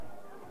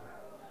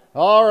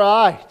All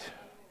right.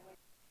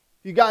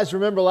 If you guys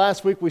remember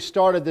last week, we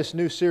started this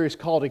new series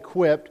called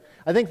Equipped.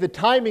 I think the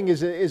timing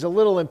is a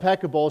little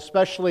impeccable,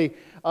 especially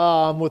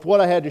with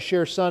what I had to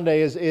share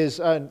Sunday.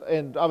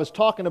 And I was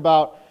talking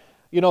about,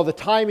 the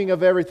timing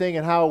of everything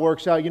and how it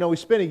works out. We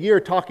spent a year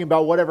talking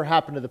about whatever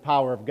happened to the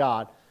power of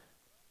God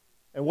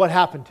and what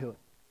happened to it.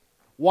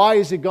 Why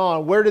is it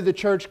gone? Where did the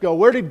church go?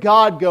 Where did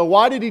God go?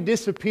 Why did He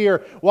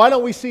disappear? Why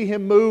don't we see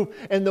Him move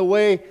in the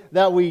way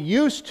that we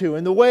used to,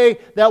 in the way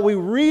that we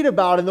read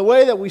about, in the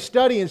way that we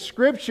study in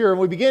Scripture?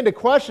 And we begin to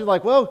question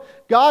well,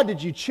 God,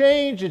 did you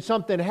change? Did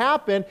something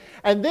happen?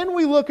 And then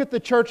we look at the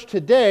church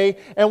today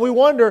and we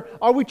wonder,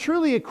 are we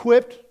truly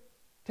equipped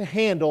to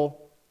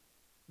handle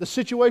the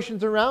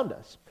situations around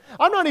us?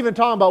 I'm not even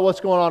talking about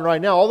what's going on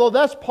right now, although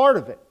that's part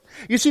of it.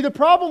 You see, the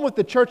problem with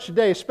the church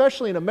today,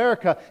 especially in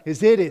America,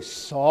 is it is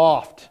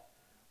soft,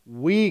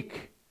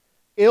 weak,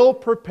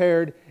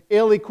 ill-prepared,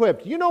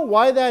 ill-equipped. You know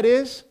why that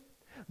is?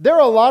 There are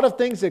a lot of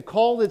things that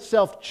call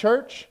itself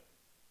church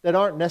that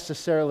aren't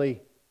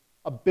necessarily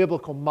a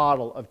biblical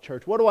model of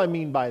church. What do I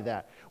mean by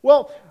that?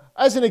 Well,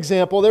 as an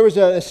example, there was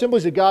an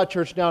Assemblies of God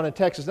church down in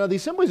Texas. Now, the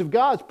Assemblies of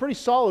God is a pretty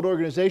solid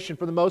organization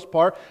for the most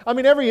part. I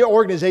mean, every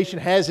organization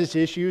has its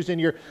issues and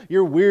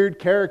your weird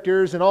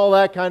characters and all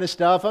that kind of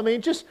stuff. I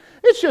mean,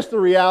 it's just the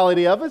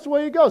reality of it. It's the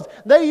way it goes.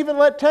 They even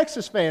let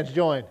Texas fans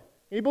join.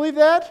 Can you believe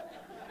that?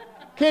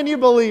 Can you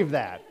believe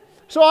that?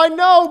 So I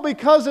know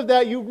because of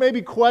that, you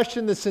maybe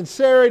question the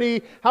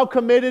sincerity, how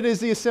committed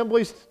is the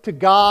Assemblies to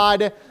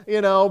God,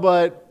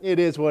 but it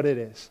is what it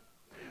is.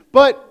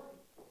 But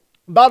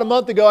about a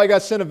month ago, I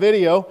got sent a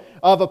video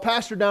of a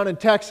pastor down in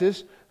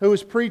Texas who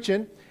was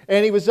preaching,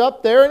 and he was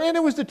up there, and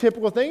it was the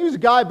typical thing. He was a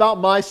guy about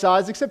my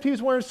size, except he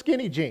was wearing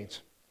skinny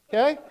jeans,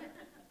 okay?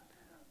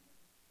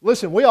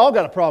 Listen, we all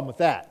got a problem with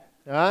that,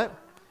 all right?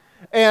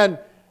 And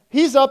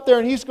he's up there,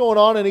 and he's going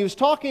on, and he was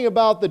talking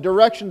about the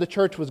direction the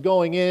church was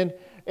going in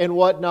and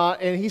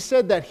whatnot, and he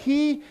said that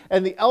he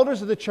and the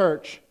elders of the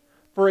church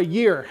for a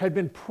year had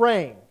been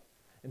praying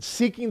and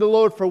seeking the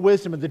Lord for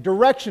wisdom and the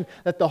direction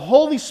that the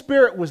Holy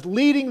Spirit was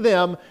leading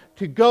them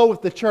to go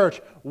with the church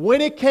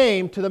when it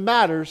came to the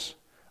matters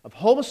of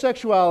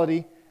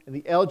homosexuality and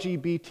the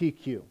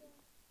LGBTQ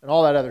and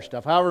all that other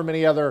stuff, however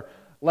many other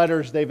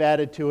letters they've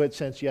added to it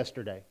since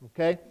yesterday,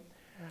 okay?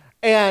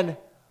 And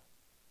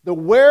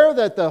where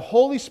that the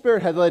Holy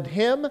Spirit had led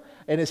him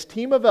and his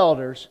team of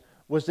elders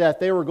was that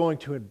they were going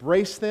to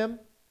embrace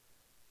them,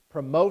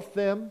 promote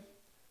them,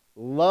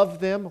 love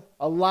them,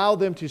 allow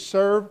them to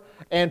serve,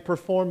 and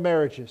perform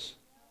marriages.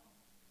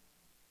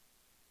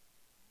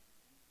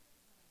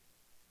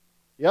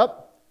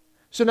 Yep.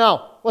 So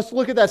now, let's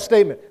look at that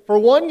statement. For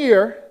 1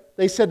 year,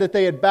 they said that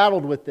they had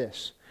battled with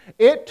this.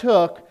 It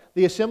took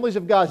the Assemblies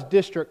of God's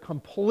district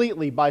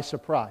completely by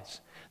surprise.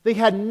 They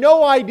had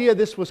no idea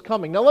this was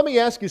coming. Now let me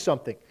ask you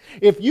something.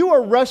 If you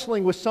are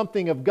wrestling with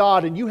something of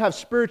God and you have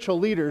spiritual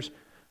leaders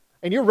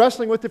and you're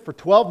wrestling with it for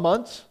 12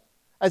 months,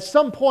 at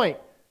some point,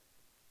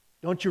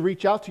 don't you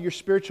reach out to your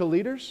spiritual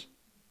leaders?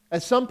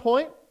 At some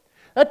point?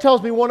 That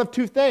tells me one of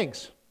two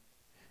things.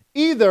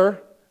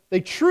 Either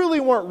they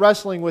truly weren't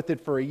wrestling with it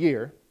for a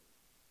year,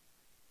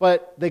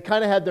 but they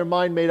kind of had their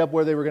mind made up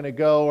where they were going to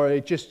go, or they're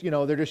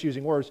just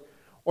using words,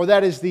 or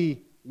that is the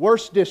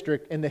worst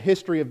district in the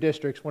history of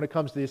districts when it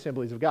comes to the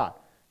Assemblies of God,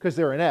 because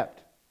they're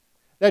inept.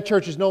 That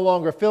church is no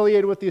longer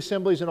affiliated with the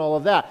Assemblies and all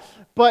of that.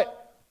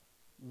 But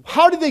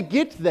how did they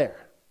get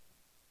there?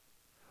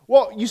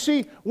 Well, you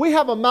see, we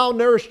have a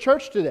malnourished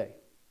church today,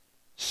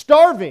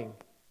 starving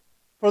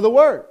for the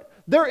Word.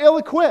 They're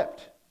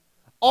ill-equipped.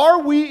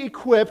 Are we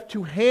equipped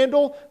to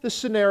handle the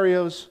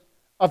scenarios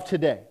of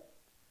today?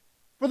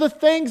 For the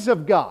things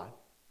of God.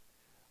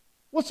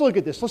 Let's look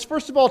at this. Let's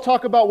first of all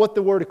talk about what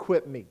the word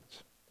equip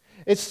means.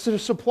 It's to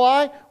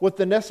supply with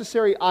the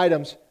necessary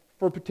items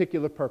for a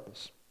particular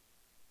purpose.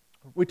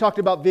 We talked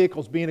about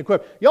vehicles being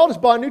equipped. Y'all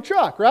just bought a new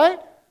truck, right?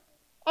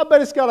 I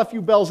bet it's got a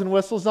few bells and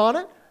whistles on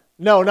it.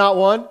 No, not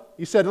one.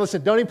 You said,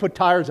 listen, don't even put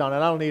tires on it.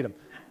 I don't need them.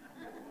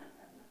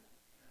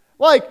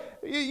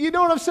 You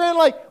know what I'm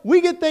saying?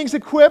 We get things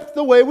equipped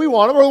the way we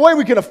want them or the way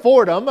we can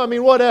afford them. I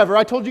mean, whatever.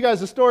 I told you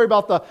guys the story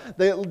about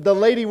the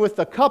lady with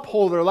the cup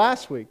holder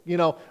last week.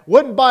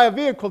 Wouldn't buy a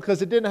vehicle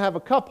because it didn't have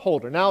a cup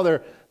holder. Now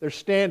they're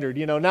standard.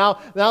 Now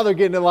they're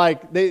getting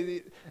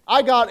to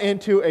I got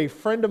into a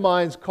friend of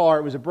mine's car.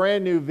 It was a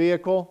brand new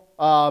vehicle.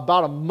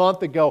 About a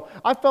month ago,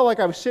 I felt like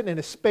I was sitting in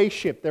a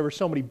spaceship. There were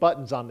so many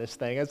buttons on this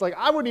thing. It's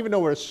I wouldn't even know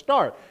where to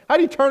start. How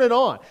do you turn it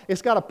on?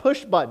 It's got a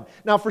push button.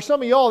 Now, for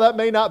some of y'all, that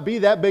may not be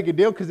that big a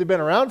deal because they've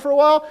been around for a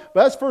while,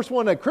 but that's the first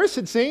one that Chris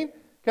had seen.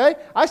 Okay,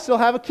 I still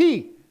have a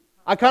key.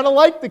 I kind of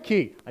like the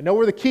key. I know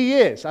where the key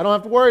is. I don't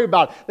have to worry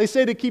about it. They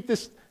say to keep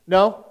this.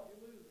 No?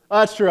 Oh,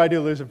 that's true. I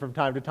do lose them from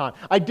time to time.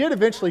 I did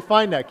eventually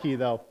find that key,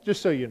 though,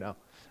 just so you know.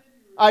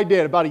 I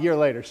did about a year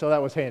later, so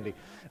that was handy.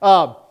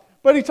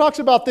 But he talks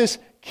about this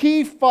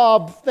key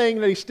fob thing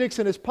that he sticks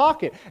in his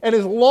pocket. And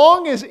as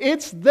long as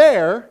it's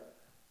there,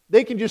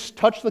 they can just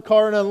touch the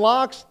car and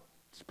unlocks,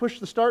 push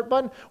the start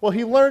button. Well,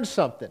 he learned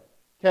something,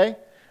 okay?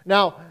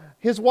 Now,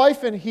 his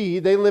wife and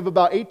they live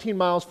about 18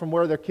 miles from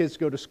where their kids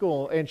go to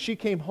school, and she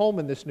came home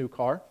in this new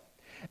car.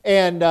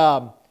 And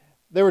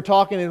they were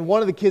talking, and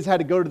one of the kids had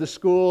to go to the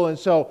school, and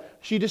so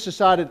she just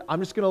decided, I'm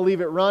just going to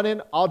leave it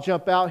running. I'll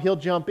jump out, he'll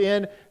jump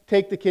in,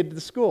 take the kid to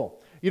the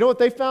school. You know what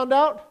they found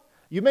out?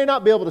 You may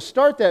not be able to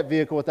start that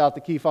vehicle without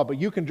the key fob, but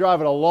you can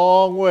drive it a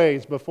long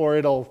ways before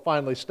it'll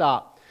finally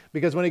stop.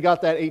 Because when he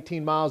got that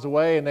 18 miles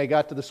away and they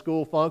got to the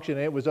school function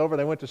and it was over,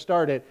 they went to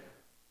start it,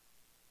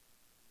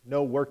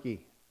 no worky.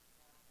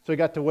 So he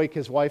got to wake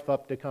his wife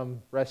up to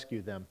come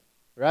rescue them,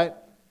 right?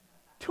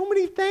 Too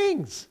many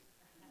things,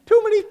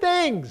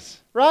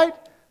 right?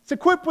 It's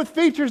equipped with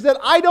features that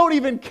I don't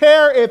even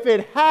care if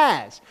it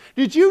has.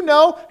 Did you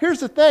know? Here's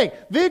the thing.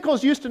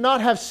 Vehicles used to not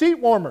have seat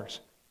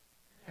warmers.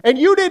 And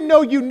you didn't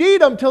know you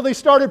need them until they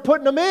started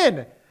putting them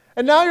in.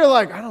 And now you're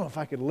like, I don't know if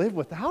I could live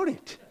without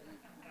it.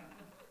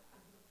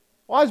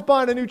 Well, I was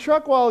buying a new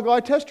truck a while ago.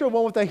 I test drove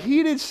one with a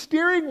heated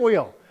steering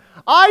wheel.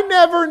 I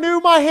never knew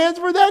my hands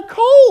were that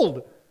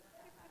cold.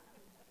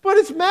 But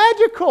it's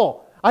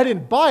magical. I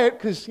didn't buy it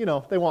because,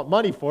 they want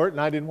money for it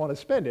and I didn't want to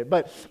spend it.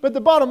 But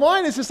the bottom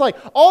line is just like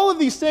all of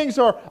these things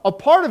are a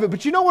part of it.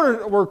 But you know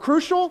what are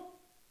crucial?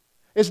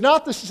 It's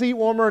not the seat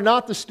warmer,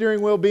 not the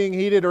steering wheel being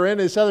heated or any of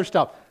this other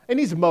stuff. It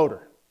needs a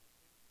motor.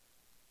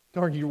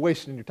 Darn, you're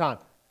wasting your time.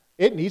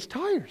 It needs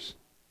tires.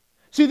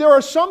 See, there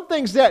are some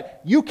things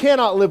that you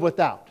cannot live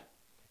without.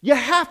 You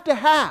have to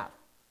have.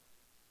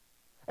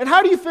 And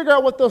how do you figure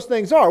out what those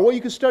things are? Well,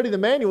 you can study the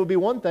manual would be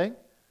one thing.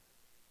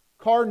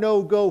 Car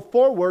no go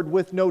forward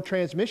with no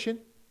transmission.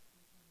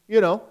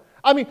 The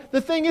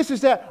thing is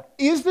that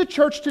is the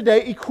church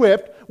today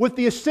equipped with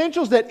the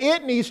essentials that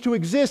it needs to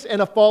exist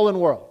in a fallen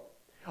world?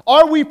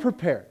 Are we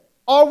prepared?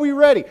 Are we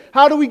ready?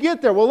 How do we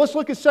get there? Well, let's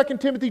look at 2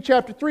 Timothy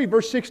chapter 3,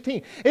 verse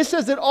 16. It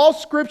says that all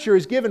Scripture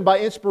is given by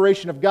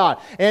inspiration of God,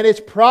 and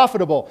it's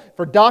profitable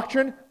for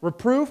doctrine,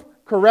 reproof,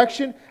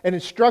 correction, and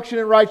instruction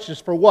in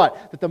righteousness. For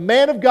what? That the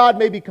man of God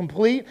may be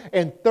complete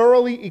and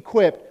thoroughly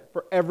equipped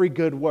for every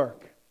good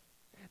work.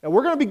 Now,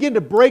 we're going to begin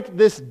to break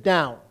this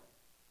down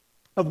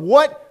of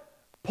what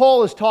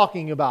Paul is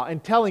talking about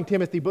and telling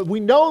Timothy, but we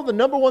know the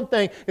number one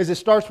thing is it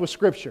starts with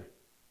Scripture.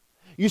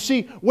 You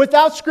see,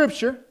 without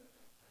Scripture,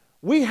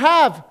 we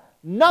have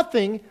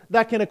nothing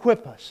that can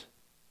equip us.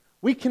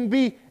 We can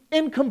be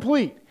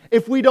incomplete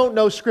if we don't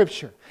know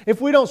Scripture,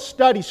 if we don't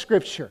study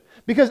Scripture.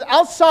 Because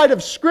outside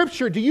of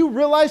Scripture, do you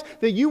realize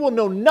that you will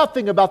know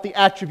nothing about the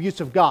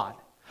attributes of God?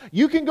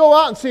 You can go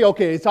out and say,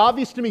 okay, it's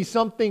obvious to me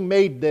something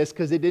made this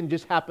because it didn't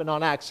just happen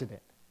on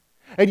accident.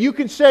 And you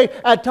can say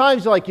at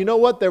times like, you know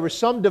what, there was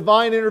some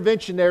divine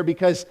intervention there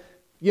because,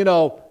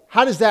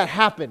 how does that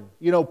happen?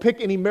 Pick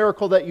any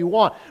miracle that you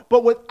want.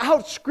 But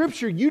without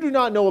Scripture, you do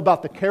not know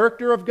about the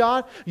character of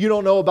God. You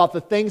don't know about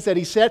the things that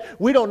He said.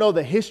 We don't know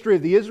the history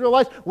of the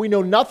Israelites. We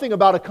know nothing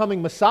about a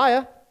coming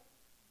Messiah.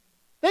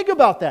 Think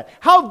about that.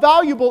 How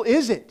valuable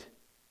is it?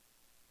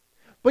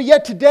 But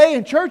yet today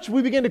in church,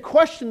 we begin to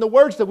question the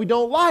words that we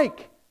don't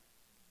like.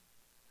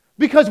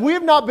 Because we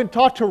have not been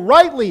taught to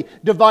rightly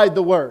divide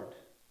the Word.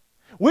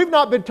 We've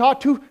not been taught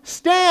to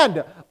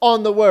stand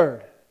on the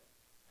Word.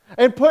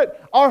 And put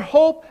our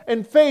hope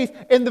and faith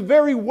in the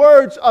very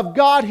words of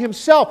God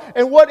Himself.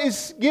 And what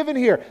is given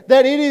here?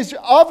 That it is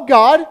of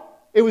God.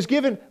 It was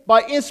given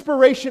by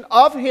inspiration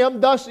of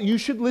Him. Thus, you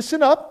should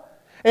listen up.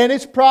 And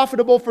it's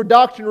profitable for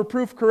doctrine,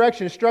 reproof,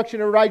 correction,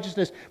 instruction in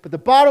righteousness. But the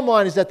bottom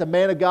line is that the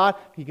man of God,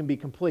 he can be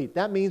complete.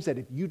 That means that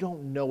if you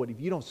don't know it, if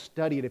you don't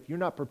study it, if you're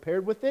not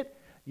prepared with it,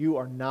 you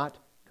are not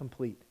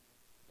complete.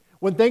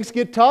 When things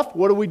get tough,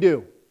 what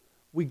do?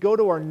 We go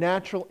to our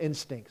natural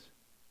instincts.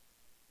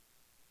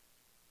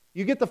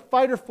 You get the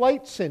fight or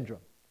flight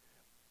syndrome.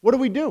 What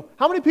do?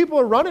 How many people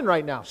are running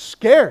right now?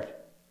 Scared.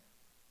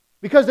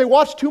 Because they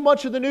watch too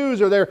much of the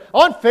news or they're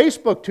on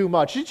Facebook too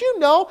much. Did you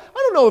know? I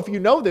don't know if you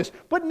know this,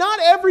 but not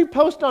every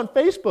post on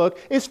Facebook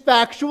is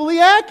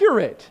factually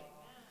accurate.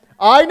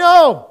 I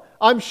know.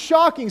 I'm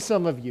shocking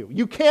some of you.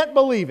 You can't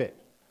believe it.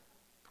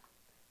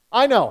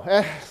 I know.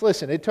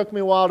 Listen, it took me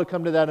a while to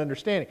come to that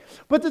understanding.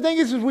 But the thing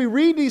is we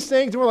read these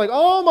things and we're like,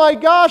 oh my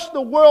gosh, the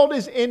world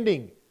is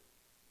ending.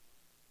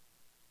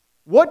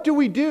 What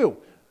do?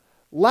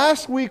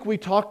 Last week we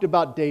talked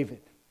about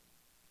David.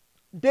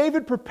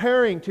 David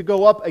preparing to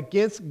go up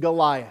against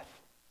Goliath.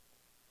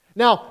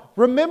 Now,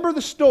 remember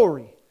the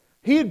story.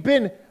 He had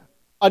been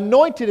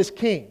anointed as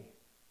king.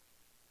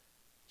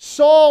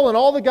 Saul and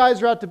all the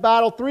guys are out to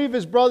battle. 3 of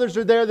his brothers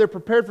are there. They're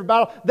prepared for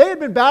battle. They had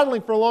been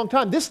battling for a long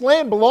time. This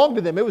land belonged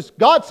to them.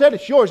 God said,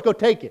 it's yours. Go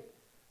take it.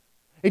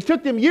 It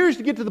took them years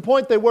to get to the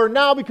point they were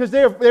now because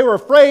they were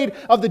afraid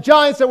of the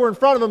giants that were in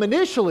front of them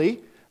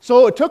initially.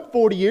 So it took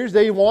 40 years.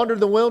 They wandered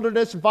the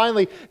wilderness, and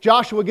finally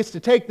Joshua gets to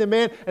take them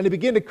in, and they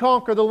begin to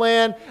conquer the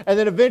land, and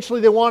then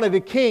eventually they wanted a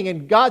king,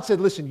 and God said,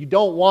 listen, you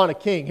don't want a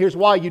king. Here's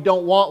why you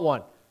don't want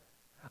one.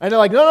 And they're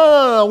like,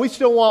 no, we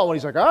still want one.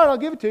 He's like, all right, I'll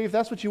give it to you if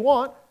that's what you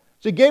want.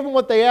 So He gave them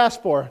what they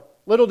asked for.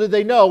 Little did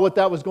they know what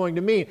that was going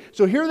to mean.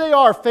 So here they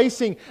are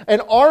facing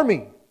an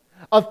army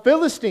of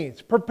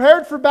Philistines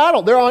prepared for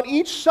battle. They're on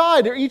each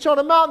side. They're each on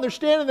a mountain. They're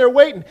standing there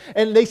waiting.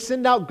 And they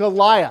send out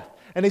Goliath.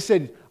 And they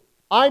said,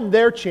 I'm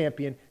their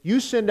champion. You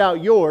send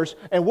out yours,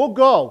 and we'll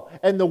go.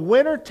 And the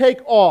winner take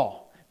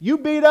all. You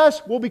beat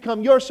us, we'll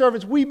become your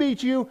servants. We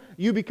beat you,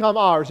 you become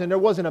ours. And there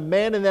wasn't a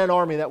man in that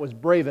army that was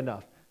brave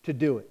enough to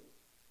do it.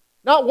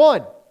 Not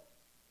one.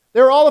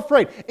 They were all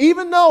afraid.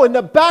 Even though in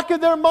the back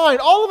of their mind,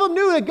 all of them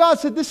knew that God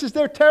said this is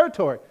their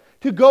territory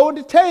to go and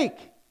to take.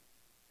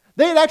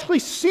 They had actually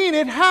seen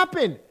it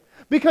happen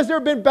because there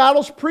had been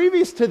battles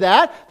previous to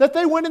that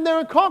they went in there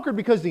and conquered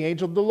because the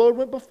angel of the Lord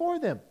went before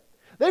them.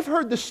 They've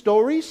heard the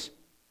stories.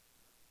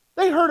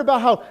 They heard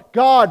about how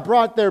God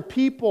brought their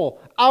people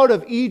out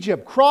of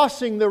Egypt,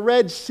 crossing the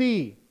Red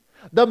Sea,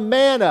 the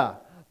manna,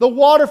 the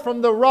water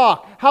from the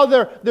rock, how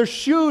their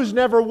shoes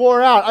never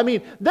wore out. I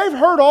mean, they've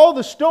heard all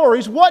the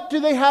stories. What do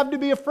they have to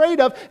be afraid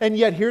of? And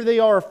yet here they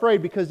are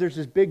afraid because there's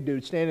this big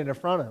dude standing in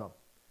front of them.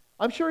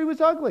 I'm sure he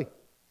was ugly.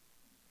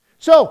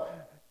 So,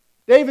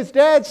 David's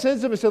dad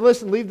sends him and said,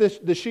 listen, leave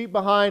the sheep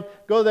behind.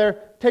 Go there,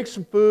 take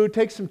some food,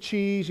 take some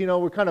cheese. You know,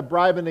 we're kind of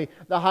bribing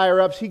the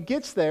higher-ups. He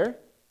gets there,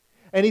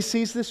 and he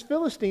sees this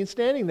Philistine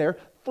standing there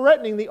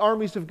threatening the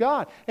armies of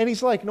God. And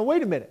he's like, no,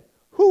 wait a minute.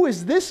 Who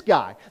is this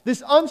guy,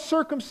 this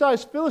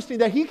uncircumcised Philistine,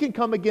 that he can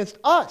come against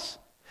us?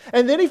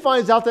 And then he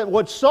finds out that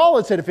what Saul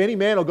had said, if any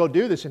man will go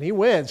do this and he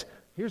wins,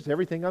 here's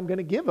everything I'm going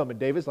to give him. And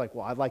David's like,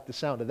 well, I like the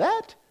sound of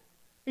that.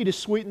 He just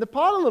sweetened the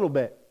pot a little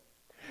bit.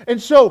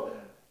 And so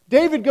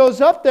David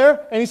goes up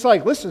there and he's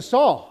like, listen,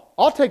 Saul,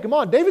 I'll take him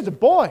on. David's a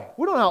boy.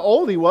 We don't know how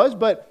old he was,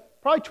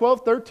 but probably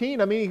 12, 13.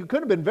 I mean, he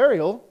couldn't have been very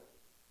old.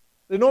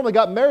 They normally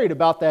got married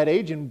about that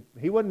age, and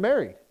he wasn't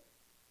married.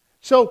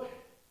 So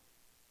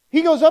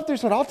he goes up there and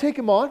said, I'll take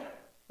him on.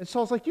 And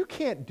Saul's like, you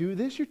can't do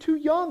this. You're too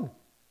young.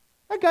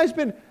 That guy's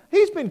been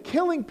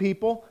killing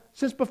people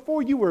since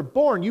before you were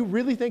born. You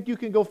really think you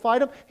can go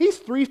fight him? He's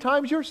 3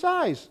 times your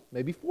size,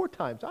 maybe 4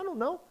 times. I don't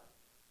know.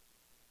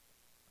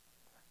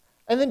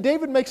 And then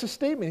David makes a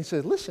statement. He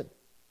says, listen,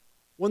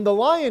 when the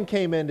lion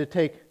came in to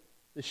take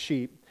the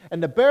sheep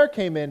and the bear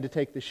came in to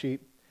take the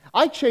sheep,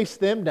 I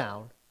chased them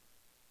down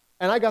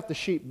and I got the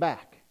sheep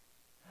back.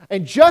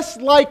 And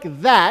just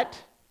like that,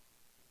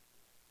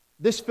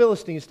 this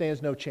Philistine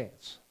stands no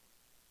chance.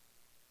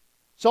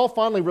 Saul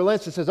finally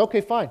relents and says, okay,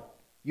 fine.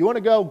 You want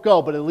to go?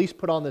 Go, but at least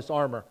put on this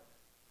armor.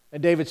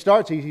 And David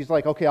starts, he's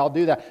like, okay, I'll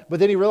do that. But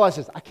then he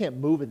realizes, I can't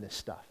move in this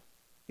stuff.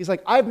 He's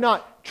like, I've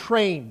not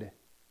trained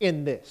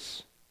in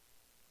this.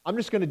 I'm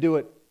just going to do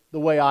it the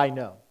way I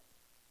know.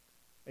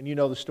 And you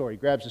know the story. He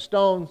grabs the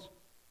stones,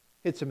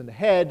 hits him in the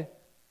head,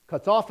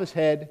 cuts off his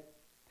head,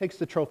 takes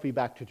the trophy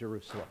back to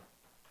Jerusalem.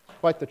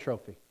 Quite the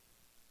trophy.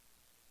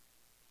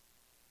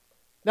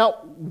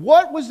 Now,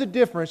 what was the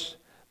difference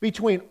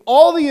between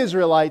all the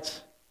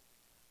Israelites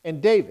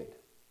and David?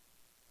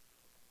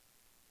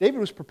 David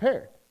was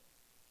prepared.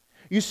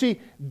 You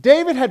see,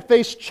 David had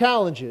faced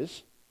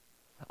challenges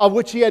of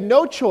which he had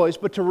no choice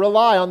but to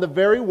rely on the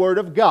very word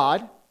of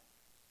God.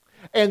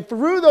 And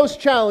through those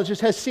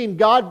challenges has seen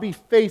God be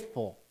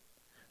faithful.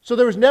 So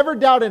there was never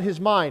doubt in his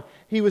mind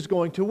he was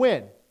going to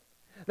win.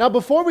 Now,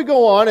 before we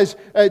go on, as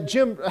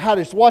Jim had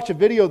us watch a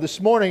video this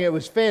morning, it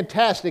was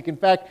fantastic. In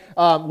fact,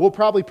 we'll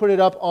probably put it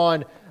up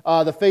on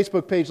the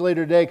Facebook page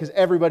later today because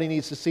everybody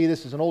needs to see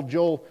this. It's an old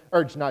John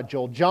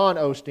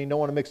Osteen. Don't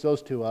want to mix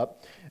those two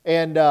up.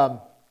 And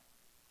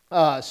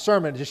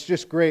sermon,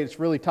 just great. It's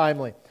really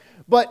timely.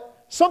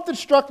 But something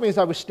struck me as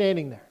I was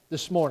standing there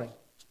this morning,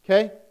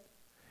 okay,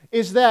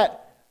 is that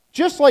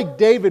just like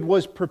David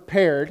was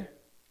prepared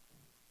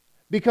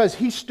because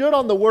he stood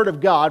on the Word of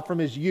God from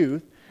his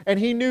youth, and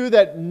he knew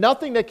that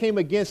nothing that came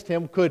against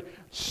him could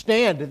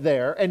stand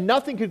there, and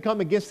nothing could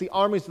come against the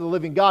armies of the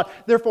living God.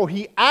 Therefore,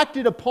 he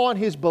acted upon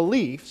his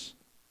beliefs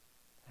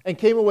and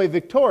came away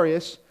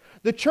victorious.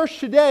 The church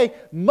today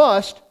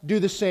must do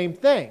the same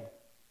thing.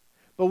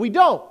 But we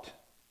don't.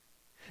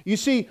 You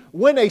see,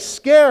 when a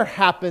scare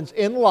happens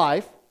in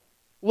life,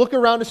 look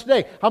around us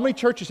today. How many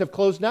churches have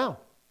closed down?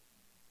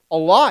 A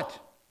lot.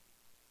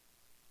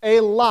 A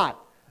lot.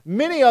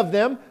 Many of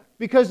them,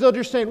 because they're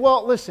just saying,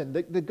 well, listen,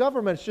 the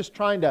government's just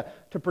trying to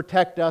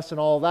protect us and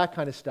all that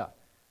kind of stuff.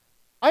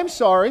 I'm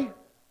sorry.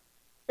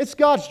 It's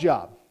God's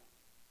job.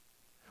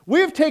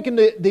 We have taken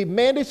the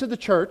mandates of the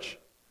church,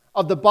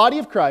 of the body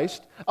of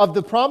Christ, of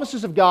the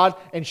promises of God,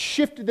 and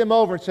shifted them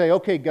over and say,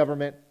 okay,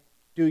 government,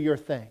 do your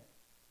thing.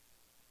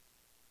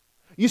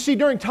 You see,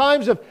 during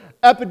times of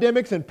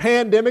epidemics and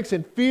pandemics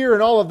and fear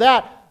and all of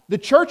that, the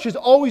church has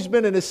always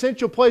been an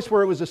essential place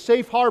where it was a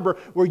safe harbor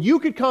where you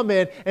could come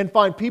in and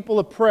find people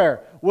of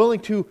prayer willing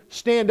to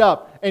stand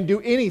up and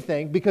do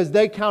anything because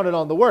they counted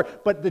on the Word.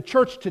 But the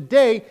church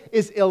today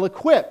is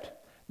ill-equipped.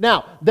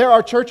 Now, there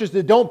are churches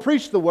that don't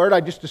preach the Word. I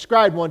just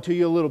described one to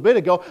you a little bit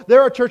ago.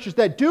 There are churches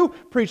that do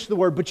preach the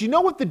Word. But you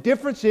know what the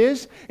difference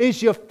is?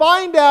 Is you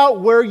find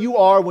out where you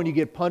are when you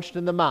get punched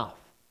in the mouth.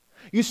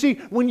 You see,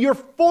 when you're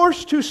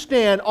forced to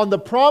stand on the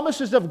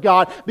promises of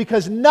God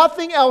because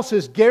nothing else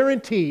is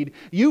guaranteed,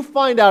 you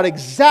find out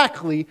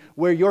exactly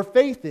where your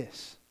faith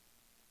is.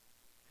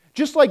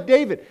 Just like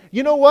David.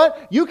 You know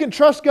what? You can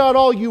trust God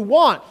all you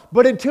want,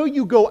 but until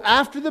you go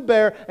after the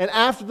bear and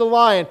after the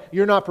lion,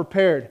 you're not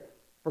prepared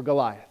for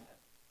Goliath.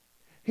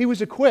 He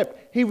was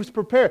equipped. He was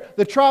prepared.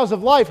 The trials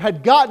of life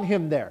had gotten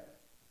him there.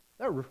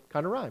 That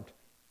kind of rhymed.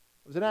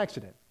 It was an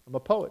accident. I'm a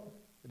poet.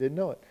 I didn't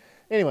know it.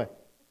 Anyway.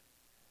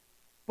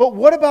 But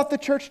what about the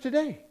church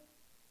today?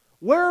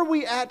 Where are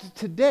we at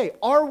today?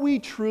 Are we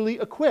truly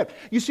equipped?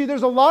 You see,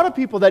 there's a lot of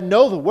people that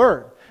know the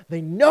Word.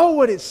 They know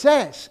what it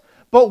says.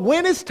 But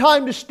when it's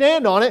time to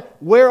stand on it,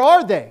 where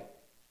are they?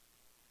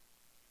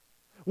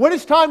 When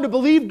it's time to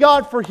believe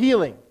God for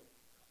healing,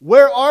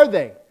 where are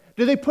they?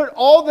 Do they put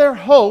all their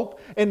hope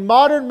in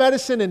modern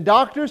medicine and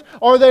doctors,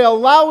 or are they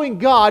allowing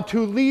God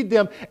to lead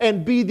them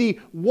and be the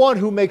one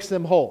who makes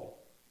them whole?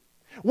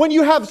 When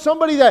you have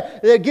somebody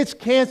that gets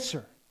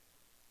cancer,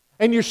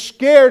 and you're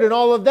scared and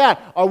all of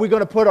that, are we going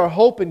to put our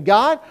hope in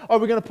God? Or are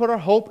we going to put our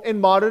hope in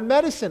modern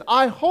medicine?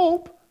 I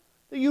hope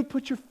that you'd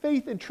put your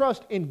faith and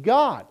trust in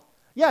God.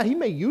 Yeah, He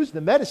may use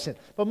the medicine,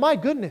 but my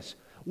goodness,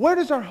 where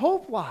does our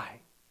hope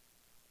lie?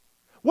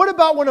 What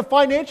about when a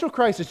financial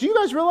crisis? Do you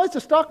guys realize the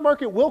stock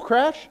market will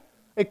crash?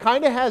 It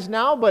kind of has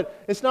now,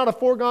 but it's not a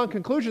foregone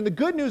conclusion. The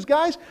good news,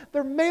 guys,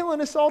 they're mailing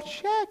us all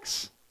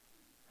checks.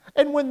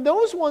 And when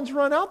those ones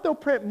run out, they'll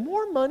print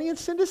more money and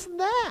send us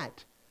that.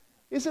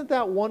 Isn't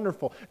that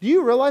wonderful? Do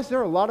you realize there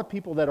are a lot of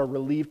people that are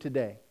relieved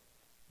today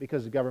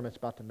because the government's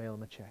about to mail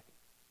them a check?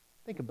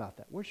 Think about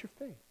that. Where's your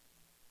faith?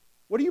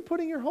 What are you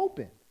putting your hope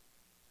in?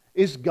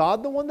 Is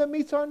God the one that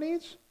meets our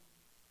needs?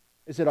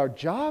 Is it our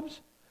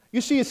jobs?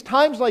 You see, it's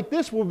times like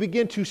this we'll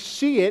begin to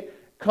see it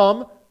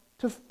come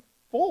to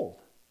fold.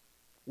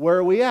 Where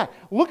are we at?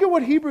 Look at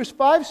what Hebrews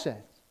 5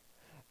 says.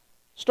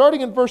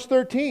 Starting in verse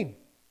 13.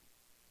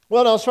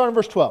 Well, no, starting in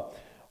verse 12.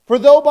 For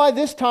though by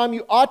this time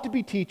you ought to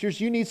be teachers,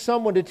 you need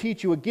someone to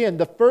teach you again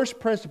the first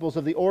principles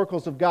of the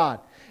oracles of God.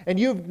 And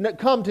you've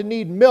come to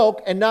need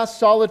milk and not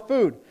solid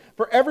food.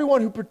 For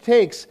everyone who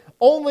partakes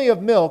only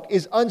of milk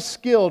is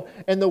unskilled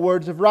in the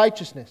words of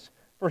righteousness,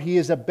 for he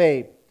is a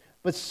babe.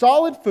 But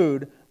solid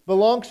food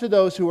belongs to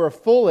those who are of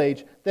full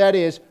age, that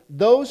is,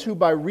 those who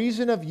by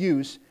reason of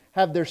use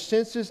have their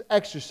senses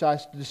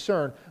exercised to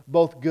discern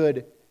both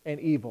good and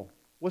evil.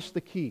 What's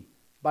the key?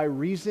 By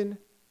reason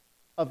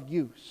of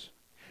use.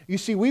 You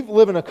see, we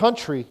live in a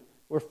country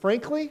where,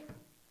 frankly,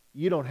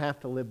 you don't have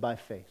to live by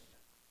faith.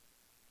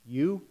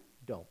 You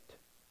don't.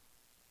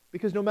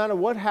 Because no matter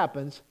what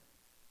happens,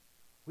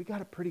 we got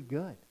it pretty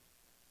good.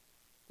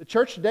 The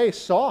church today is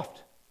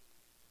soft.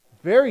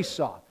 Very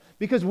soft.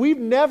 Because we've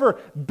never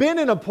been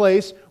in a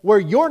place where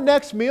your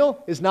next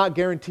meal is not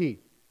guaranteed.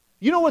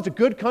 You know what's a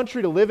good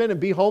country to live in and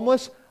be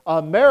homeless?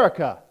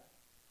 America.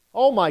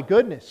 Oh my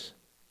goodness.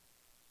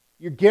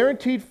 You're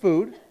guaranteed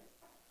food.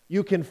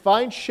 You can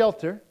find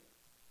shelter.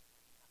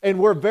 And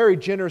we're a very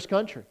generous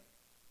country.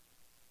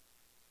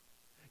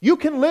 You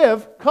can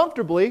live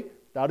comfortably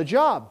without a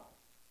job.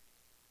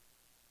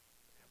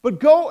 But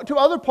go to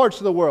other parts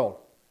of the world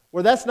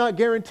where that's not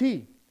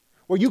guaranteed.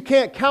 Where you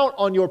can't count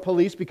on your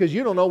police because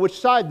you don't know which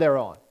side they're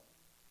on.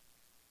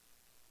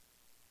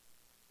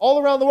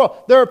 All around the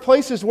world, there are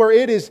places where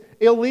it is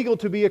illegal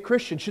to be a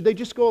Christian. Should they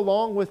just go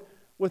along with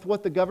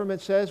what the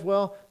government says?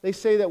 Well, they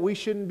say that we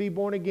shouldn't be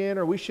born again,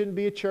 or we shouldn't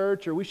be a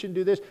church, or we shouldn't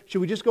do this.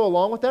 Should we just go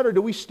along with that, or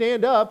do we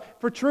stand up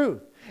for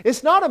truth?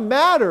 It's not a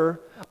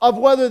matter of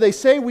whether they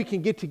say we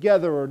can get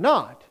together or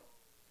not.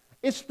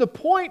 It's the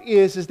point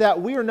is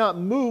that we are not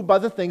moved by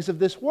the things of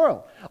this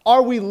world.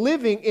 Are we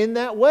living in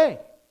that way?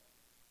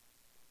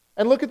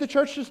 And look at the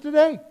churches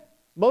today.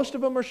 Most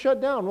of them are shut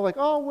down. We're like,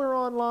 oh, we're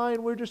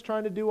online. We're just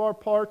trying to do our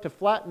part to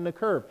flatten the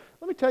curve.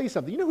 Let me tell you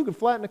something. You know who can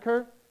flatten the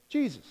curve?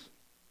 Jesus.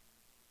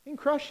 He can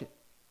crush it.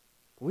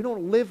 But we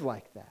don't live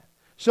like that.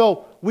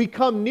 So we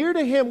come near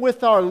to Him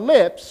with our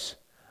lips,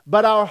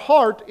 but our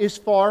heart is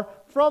far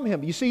from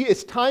Him. You see,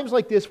 it's times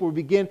like this where we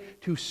begin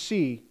to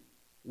see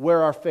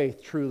where our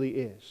faith truly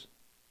is.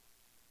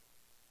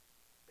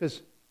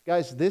 Because,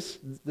 guys,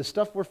 the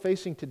stuff we're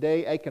facing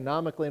today,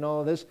 economically and all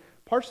of this,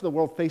 parts of the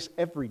world face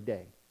every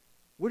day.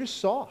 We're just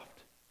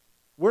soft.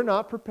 We're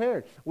not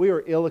prepared. We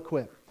are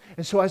ill-equipped.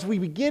 And so as we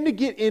begin to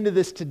get into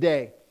this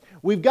today,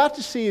 we've got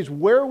to see is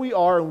where we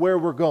are and where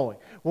we're going.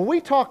 When we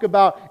talk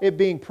about it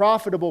being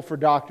profitable for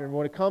doctrine,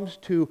 when it comes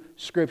to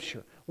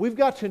Scripture, we've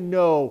got to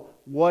know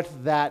what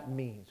that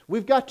means.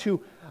 We've got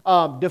to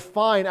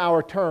define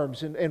our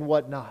terms and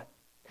whatnot.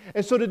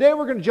 And so today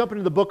we're going to jump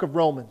into the book of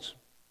Romans.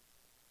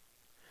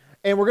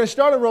 And we're going to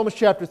start in Romans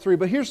chapter 3.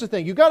 But here's the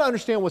thing. You've got to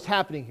understand what's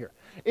happening here.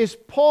 Is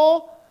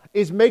Paul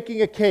is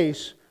making a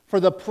case for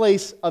the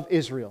place of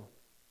Israel.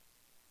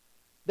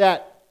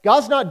 That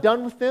God's not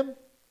done with them.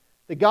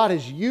 That God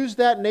has used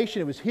that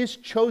nation. It was His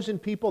chosen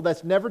people.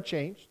 That's never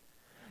changed.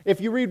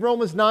 If you read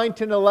Romans 9,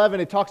 10,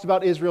 11, it talks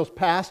about Israel's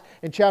past.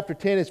 In chapter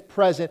 10, it's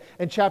present.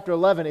 In chapter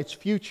 11, it's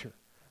future.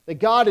 That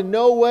God in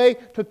no way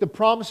took the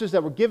promises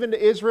that were given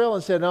to Israel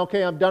and said,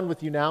 okay, I'm done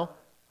with you now.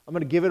 I'm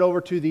going to give it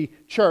over to the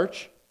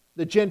church,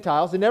 the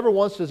Gentiles. And never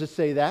once does it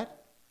say that.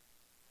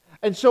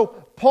 And so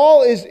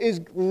Paul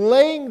is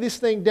laying this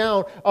thing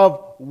down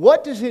of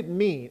what does it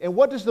mean and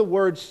what does the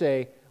word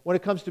say when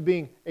it comes to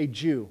being a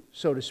Jew,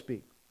 so to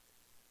speak.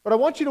 But I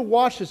want you to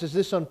watch this as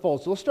this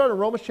unfolds. So let's start in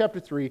Romans chapter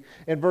 3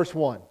 and verse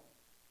 1.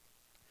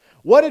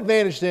 What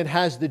advantage then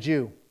has the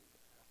Jew?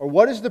 Or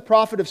what is the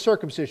profit of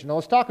circumcision? Now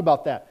let's talk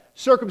about that.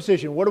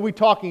 Circumcision, what are we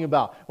talking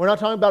about? We're not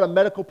talking about a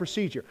medical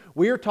procedure.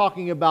 We are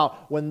talking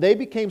about when they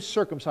became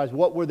circumcised,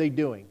 what were they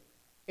doing?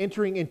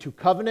 Entering into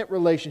covenant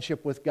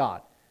relationship with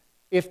God.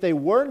 If they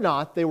were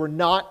not, they were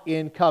not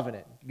in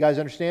covenant. You guys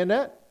understand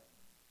that?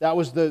 That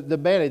was the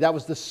mandate. That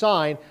was the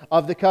sign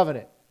of the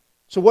covenant.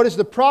 So what is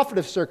the profit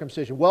of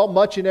circumcision? Well,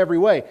 much in every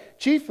way.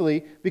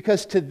 Chiefly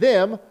because to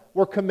them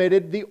were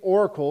committed the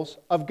oracles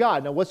of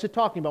God. Now what's it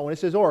talking about when it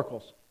says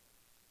oracles?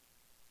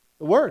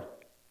 The Word.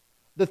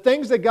 The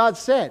things that God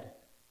said.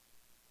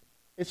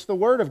 It's the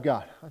Word of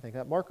God. I think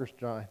that marker's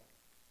dry.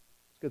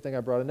 It's a good thing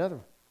I brought another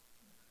one.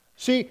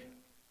 See,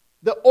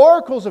 the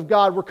oracles of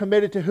God were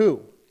committed to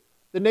who?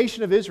 The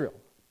nation of Israel.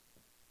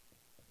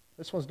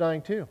 This one's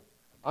dying too.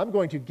 I'm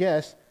going to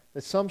guess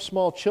that some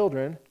small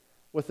children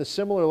with a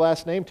similar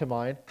last name to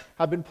mine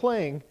have been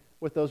playing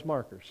with those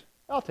markers.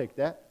 I'll take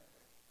that.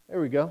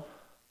 There we go.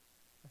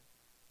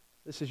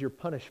 This is your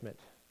punishment.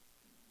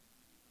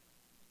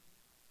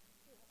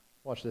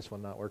 Watch this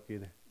one not work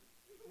either.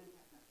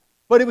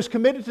 But it was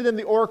committed to them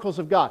the oracles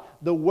of God,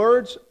 the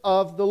words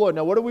of the Lord.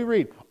 Now what do we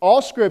read?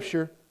 All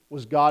Scripture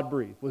was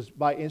God-breathed, was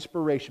by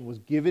inspiration, was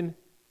given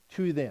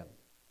to them.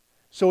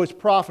 So it's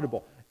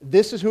profitable.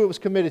 This is who it was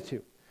committed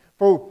to.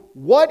 For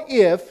what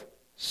if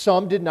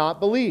some did not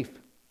believe?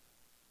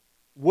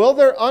 Will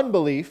their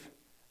unbelief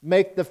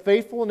make the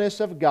faithfulness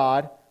of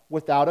God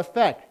without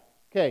effect?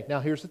 Okay, now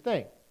here's the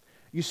thing.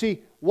 You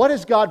see, what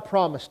has God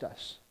promised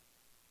us?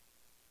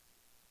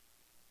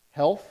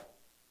 Health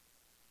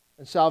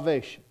and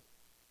salvation.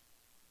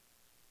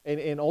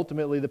 And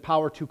ultimately the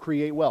power to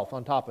create wealth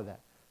on top of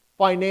that.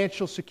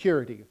 Financial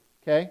security,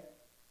 okay?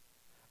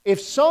 If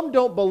some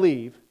don't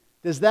believe,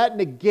 does that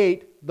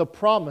negate the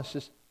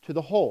promises to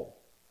the whole?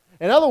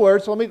 In other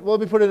words, let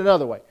me put it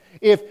another way.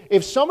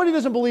 If somebody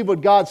doesn't believe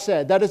what God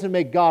said, that doesn't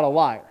make God a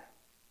liar.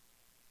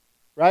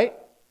 Right?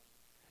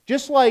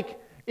 Just like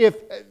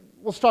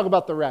let's talk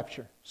about the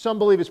rapture. Some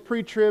believe it's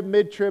pre-trib,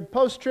 mid-trib,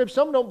 post-trib.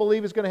 Some don't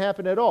believe it's going to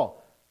happen at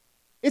all.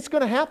 It's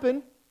going to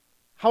happen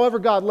however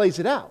God lays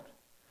it out.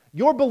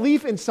 Your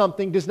belief in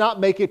something does not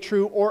make it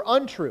true or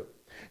untrue.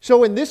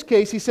 So in this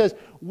case, he says,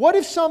 what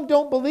if some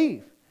don't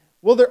believe?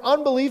 Will their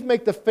unbelief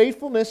make the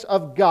faithfulness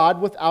of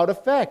God without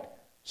effect?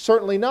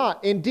 Certainly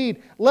not.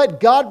 Indeed, let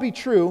God be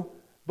true,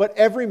 but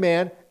every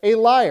man a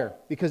liar.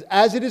 Because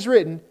as it is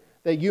written,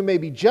 that you may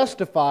be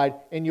justified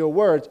in your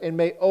words and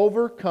may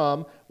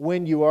overcome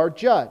when you are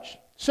judged.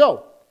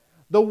 So,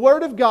 the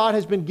Word of God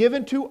has been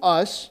given to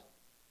us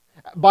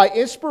by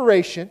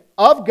inspiration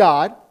of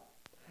God.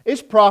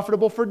 It's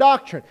profitable for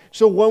doctrine.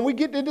 So when we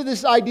get into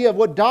this idea of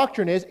what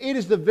doctrine is, it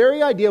is the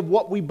very idea of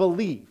what we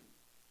believe.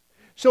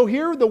 So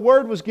here the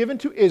Word was given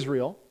to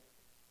Israel,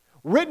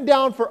 written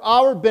down for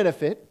our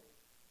benefit.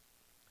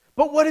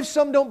 But what if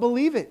some don't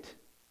believe it?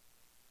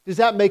 Does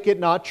that make it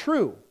not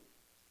true?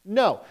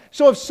 No.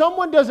 So if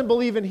someone doesn't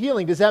believe in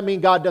healing, does that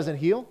mean God doesn't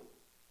heal?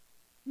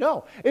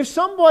 No. If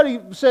somebody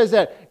says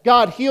that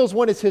God heals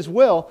when it's His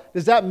will,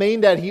 does that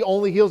mean that He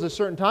only heals at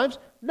certain times?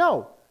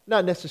 No,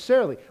 not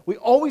necessarily. We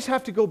always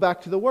have to go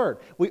back to the Word.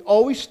 We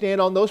always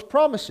stand on those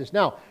promises.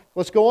 Now,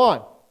 let's go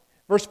on.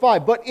 Verse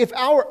 5, but if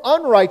our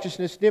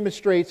unrighteousness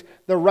demonstrates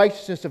the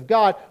righteousness of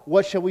God,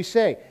 what shall we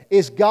say?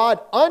 Is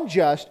God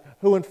unjust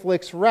who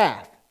inflicts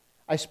wrath?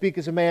 I speak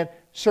as a man,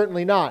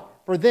 certainly not.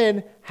 For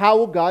then, how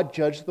will God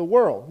judge the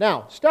world?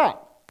 Now,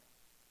 stop.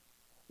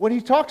 When he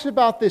talks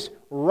about this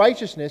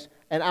righteousness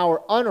and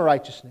our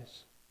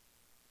unrighteousness,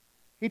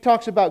 he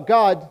talks about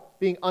God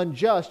being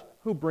unjust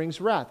who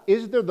brings wrath.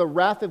 Is there the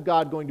wrath of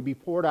God going to be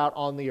poured out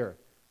on the earth?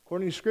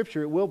 According to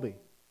Scripture, it will be.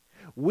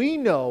 We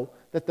know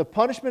that the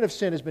punishment of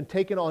sin has been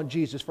taken on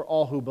Jesus for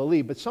all who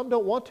believe, but some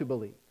don't want to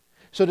believe.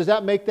 So does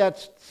that make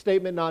that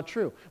statement not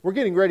true? We're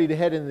getting ready to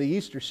head into the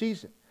Easter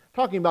season,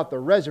 talking about the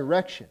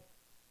resurrection.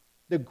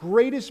 The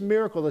greatest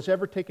miracle that's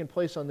ever taken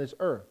place on this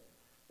earth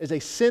is a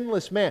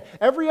sinless man.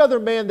 Every other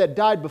man that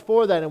died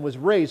before that and was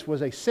raised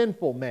was a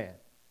sinful man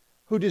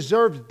who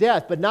deserved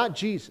death, but not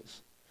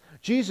Jesus.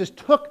 Jesus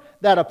took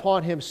that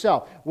upon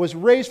Himself, was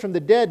raised from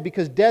the dead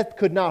because death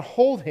could not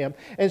hold Him.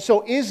 And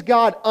so is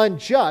God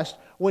unjust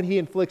when He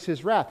inflicts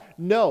His wrath?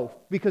 No,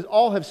 because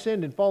all have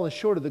sinned and fallen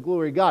short of the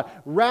glory of God.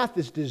 Wrath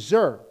is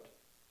deserved.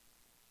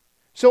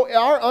 So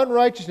our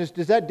unrighteousness,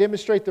 does that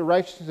demonstrate the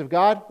righteousness of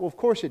God? Well, of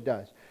course it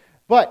does.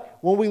 But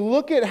when we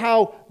look at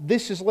how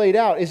this is laid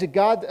out, is it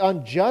God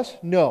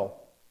unjust? No.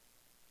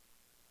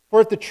 For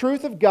if the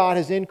truth of God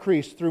has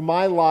increased through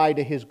my lie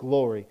to His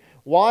glory,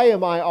 why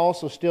am I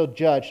also still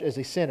judged as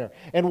a sinner?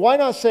 And why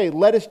not say,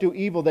 let us do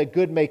evil that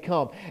good may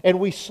come? And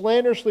we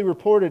slanderously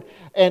reported,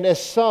 and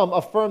as some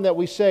affirm that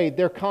we say,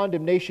 their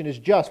condemnation is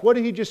just. What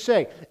did he just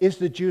say? Is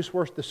the juice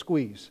worth the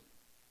squeeze?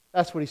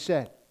 That's what he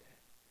said.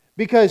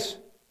 Because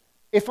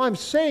if I'm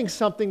saying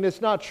something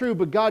that's not true,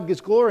 but God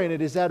gets glory in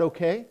it, is that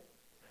okay?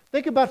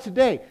 Think about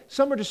today.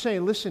 Some are just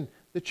saying, listen,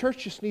 The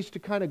church just needs to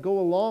kind of go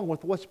along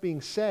with what's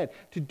being said,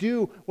 to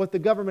do what the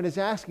government is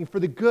asking for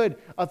the good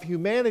of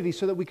humanity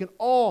so that we can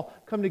all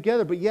come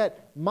together. But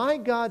yet, my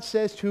God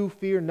says to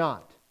fear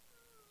not.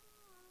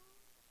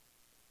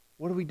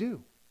 What do we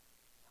do?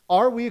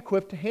 Are we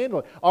equipped to handle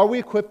it? Are we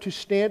equipped to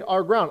stand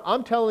our ground?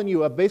 I'm telling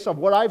you, based on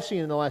what I've seen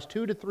in the last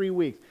 2 to 3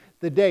 weeks,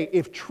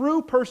 if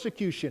true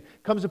persecution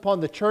comes upon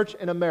the church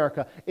in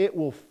America, it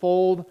will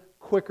fold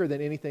quicker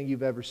than anything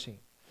you've ever seen.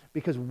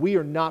 Because we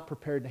are not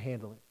prepared to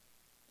handle it.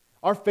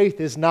 Our faith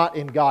is not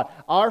in God.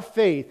 Our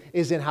faith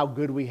is in how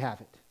good we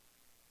have it.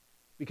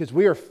 Because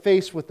we are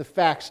faced with the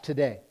facts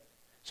today.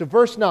 So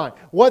verse 9,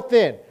 what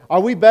then? Are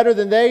we better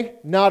than they?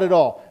 Not at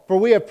all. For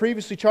we have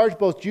previously charged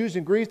both Jews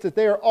and Greeks that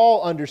they are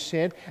all under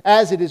sin.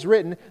 As it is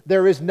written,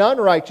 there is none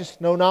righteous,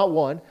 no, not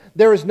one.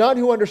 There is none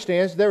who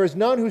understands. There is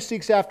none who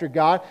seeks after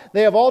God.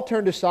 They have all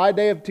turned aside.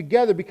 They have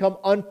together become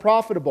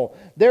unprofitable.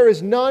 There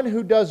is none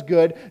who does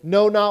good,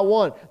 no, not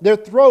one. Their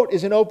throat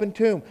is an open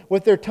tomb.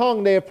 With their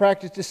tongue they have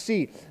practiced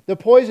deceit. The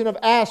poison of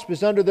asp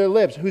is under their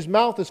lips, whose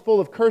mouth is full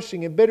of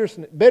cursing and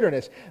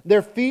bitterness.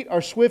 Their feet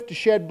are swift to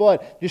shed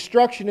blood.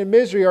 Destruction and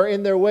misery are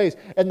in their ways,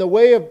 and the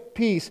way of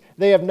peace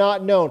they have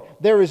not known.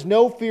 There is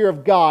no fear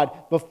of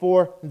God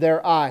before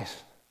their eyes.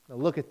 Now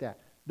look at that.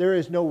 There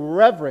is no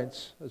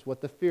reverence, is what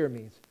the fear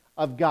means,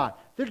 of God.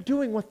 They're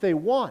doing what they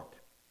want.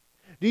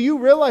 Do you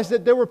realize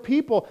that there were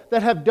people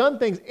that have done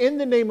things in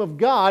the name of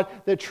God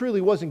that truly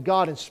wasn't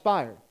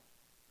God-inspired?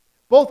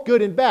 Both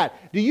good and bad.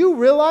 Do you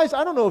realize,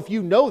 I don't know if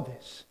you know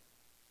this,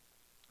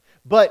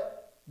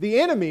 but the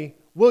enemy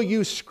will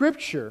use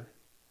Scripture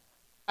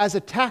as a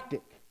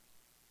tactic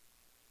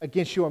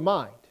against your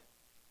mind.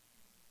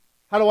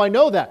 How do I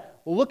know that?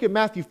 Well, look at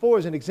Matthew 4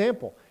 as an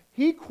example.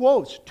 He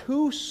quotes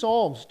 2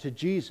 Psalms to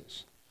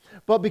Jesus.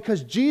 But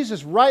because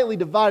Jesus rightly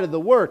divided the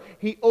word,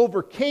 he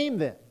overcame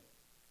them.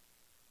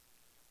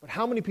 But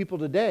how many people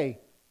today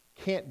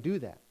can't do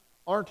that,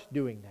 aren't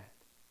doing that,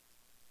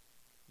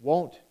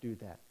 won't do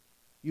that?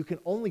 You can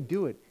only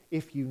do it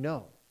if you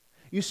know.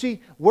 You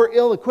see, we're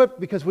ill-equipped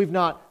because we've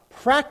not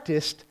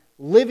practiced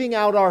living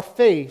out our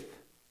faith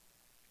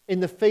in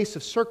the face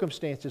of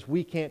circumstances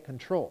we can't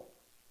control.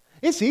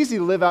 It's easy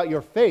to live out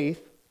your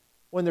faith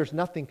when there's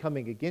nothing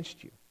coming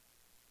against you.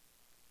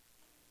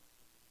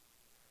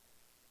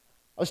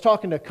 I was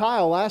talking to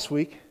Kyle last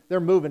week. They're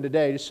moving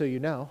today, just so you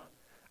know,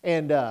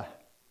 and to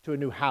a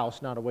new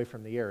house, not away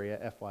from the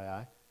area,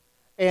 FYI.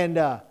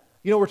 And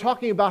we're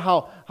talking about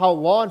how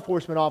law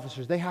enforcement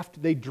officers,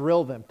 they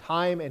drill them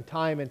time and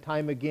time and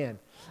time again,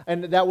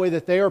 and that way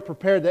that they are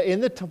prepared. That in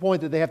the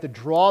point that they have to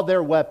draw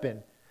their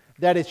weapon,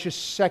 that it's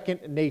just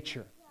second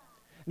nature.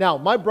 Now,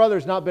 my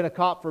brother's not been a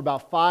cop for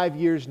about 5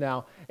 years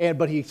now,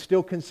 but he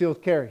still conceals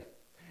carry.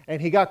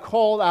 And he got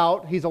called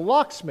out. He's a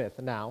locksmith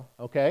now,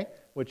 okay?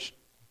 Which,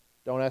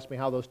 don't ask me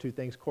how those two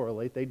things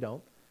correlate. They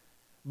don't.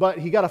 But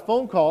he got a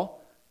phone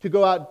call to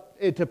go out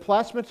to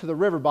Plattsmouth to the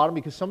river bottom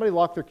because somebody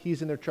locked their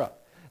keys in their truck.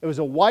 It was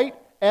a white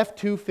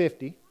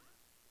F-250,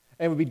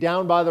 and it would be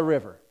down by the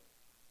river.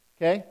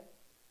 Okay?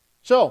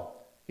 So,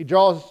 he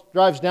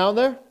drives down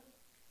there,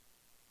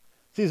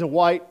 sees a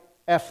white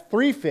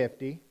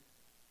F-350,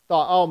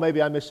 thought, oh,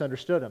 maybe I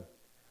misunderstood him.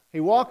 He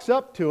walks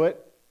up to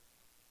it.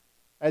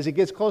 As he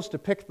gets close to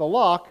pick the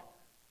lock,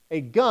 a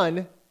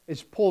gun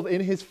is pulled in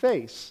his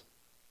face.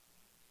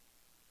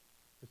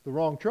 It's the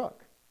wrong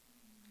truck.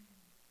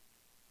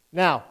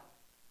 Now,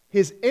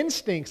 his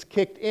instincts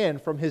kicked in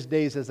from his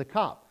days as a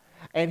cop,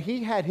 and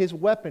he had his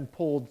weapon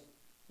pulled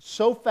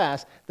so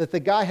fast that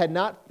the guy had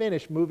not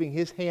finished moving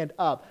his hand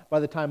up by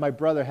the time my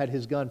brother had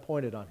his gun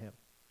pointed on him.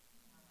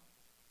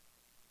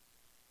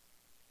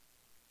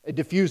 It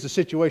diffused the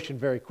situation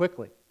very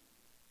quickly.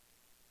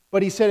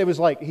 But he said it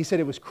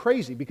was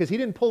crazy because he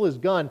didn't pull his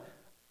gun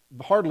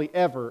hardly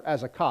ever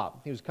as a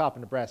cop. He was a cop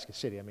in Nebraska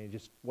City. I mean, it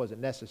just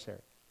wasn't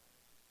necessary.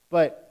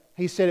 But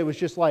he said it was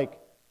just like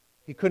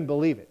he couldn't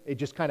believe it. It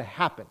just kind of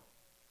happened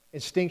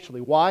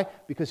instinctually. Why?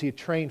 Because he had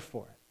trained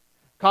for it.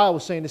 Kyle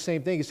was saying the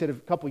same thing. He said a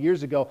couple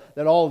years ago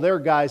that all of their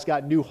guys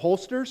got new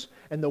holsters,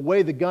 and the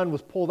way the gun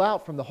was pulled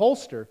out from the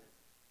holster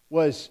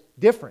was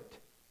different.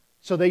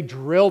 So they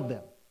drilled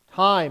them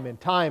time and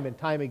time and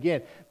time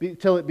again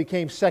until it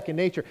became second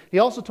nature. He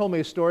also told me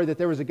a story that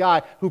there was a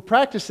guy who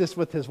practiced this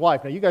with his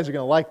wife. Now, you guys are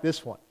going to like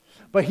this one.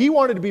 But he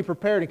wanted to be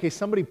prepared in case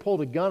somebody pulled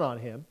a gun on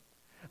him.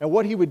 And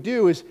what he would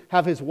do is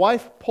have his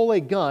wife pull a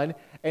gun,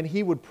 and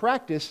he would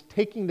practice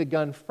taking the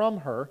gun from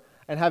her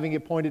and having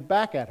it pointed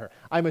back at her.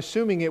 I'm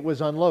assuming it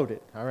was unloaded,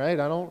 all right?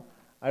 I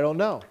don't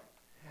know.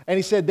 And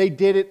he said they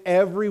did it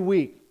every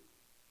week,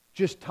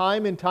 just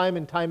time and time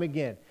and time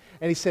again.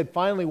 And he said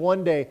finally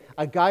one day,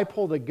 a guy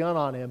pulled a gun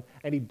on him,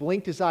 and he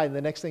blinked his eye, and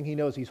the next thing he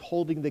knows, he's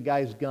holding the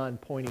guy's gun,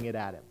 pointing it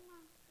at him,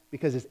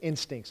 because his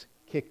instincts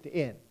kicked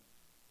in.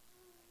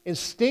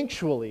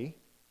 Instinctually,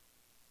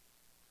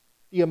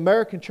 the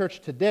American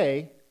church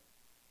today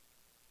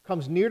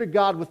comes near to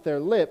God with their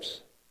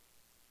lips,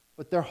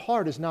 but their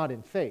heart is not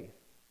in faith.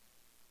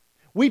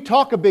 We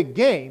talk a big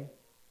game,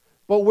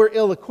 but we're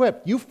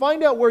ill-equipped. You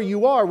find out where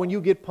you are when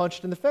you get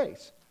punched in the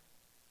face.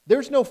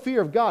 There's no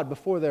fear of God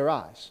before their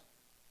eyes.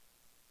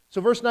 So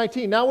verse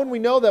 19, now when we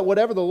know that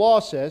whatever the law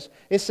says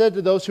is said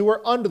to those who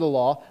are under the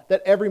law,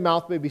 that every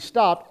mouth may be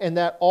stopped, and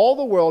that all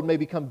the world may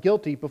become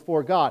guilty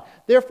before God.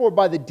 Therefore,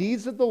 by the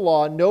deeds of the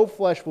law, no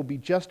flesh will be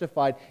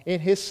justified in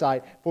His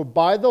sight, for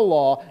by the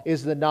law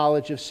is the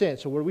knowledge of sin.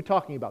 So what are we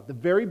talking about? The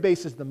very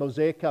basis of the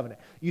Mosaic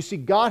covenant. You see,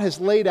 God has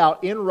laid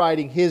out in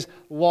writing His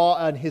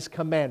law and His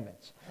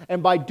commandments.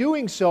 And by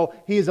doing so,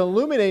 He is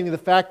illuminating the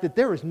fact that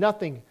there is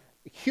nothing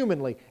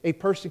humanly a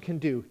person can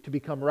do to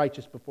become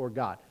righteous before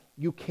God.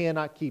 You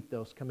cannot keep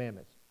those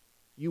commandments.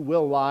 You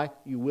will lie,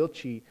 you will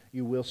cheat,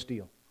 you will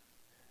steal.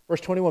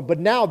 Verse 21, but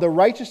now the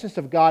righteousness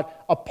of God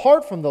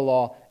apart from the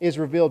law is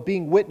revealed,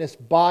 being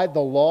witnessed by the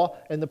law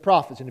and the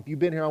prophets. And if you've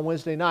been here on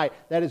Wednesday night,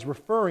 that is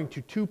referring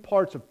to 2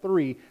 parts of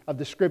 3 of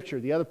the Scripture.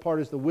 The other part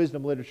is the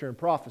wisdom, literature, and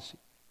prophecy.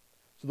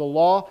 So the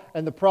law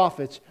and the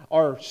prophets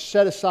are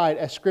set aside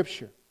as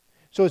Scripture.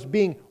 So it's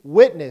being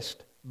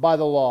witnessed by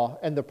the law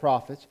and the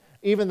prophets,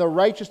 even the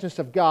righteousness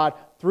of God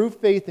through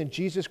faith in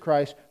Jesus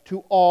Christ to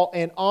all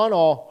and on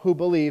all who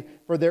believe.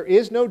 For there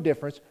is no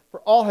difference,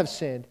 for all have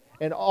sinned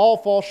and all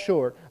fall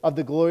short of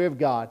the glory of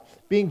God,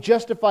 being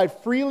justified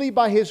freely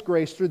by His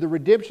grace through the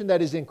redemption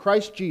that is in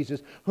Christ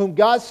Jesus, whom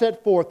God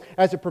set forth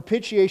as a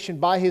propitiation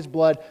by His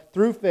blood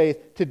through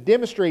faith to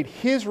demonstrate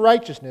His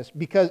righteousness,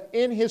 because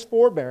in His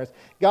forbearance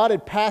God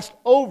had passed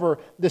over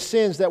the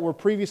sins that were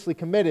previously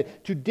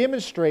committed, to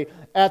demonstrate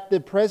at the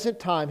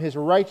present time His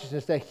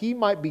righteousness, that He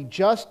might be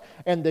just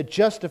and the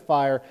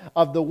justifier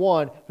of the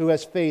one who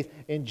has faith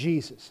in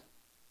Jesus.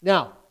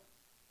 Now,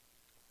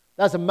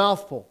 that's a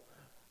mouthful.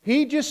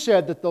 He just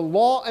said that the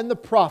law and the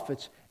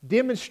prophets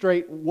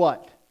demonstrate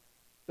what?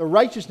 The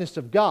righteousness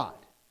of God,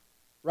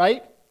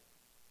 right?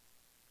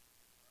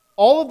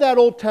 All of that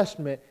Old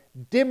Testament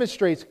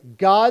demonstrates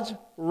God's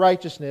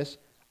righteousness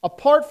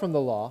apart from the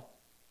law,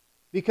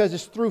 because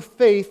it's through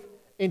faith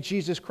in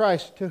Jesus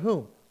Christ, to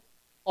whom?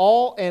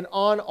 All and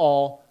on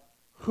all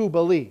who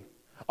believe.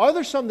 Are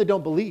there some that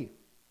don't believe?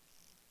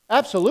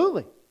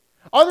 Absolutely.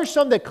 Are there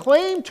some that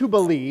claim to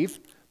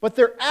believe, but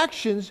their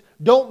actions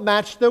don't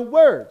match their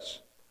words?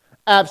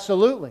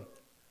 Absolutely.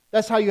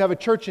 That's how you have a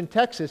church in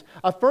Texas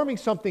affirming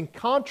something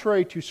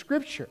contrary to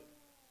Scripture.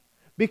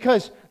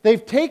 Because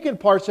they've taken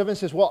parts of it and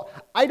says, well,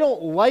 I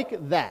don't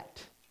like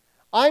that.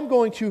 I'm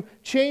going to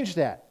change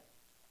that.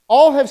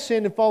 All have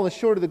sinned and fallen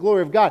short of the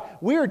glory of God.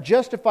 We are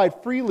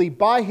justified freely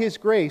by His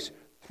grace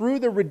through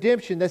the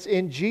redemption that's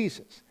in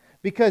Jesus.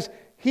 Because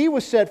He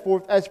was set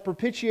forth as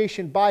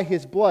propitiation by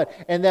His blood.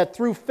 And that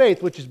through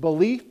faith, which is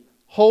belief,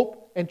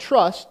 hope, and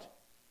trust,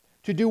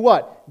 to do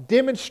what?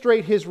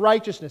 Demonstrate His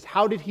righteousness.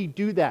 How did He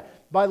do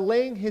that? By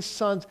laying His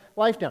Son's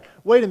life down.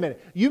 Wait a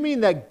minute. You mean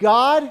that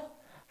God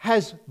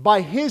has, by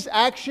His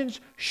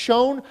actions,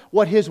 shown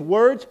what His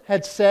words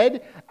had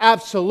said?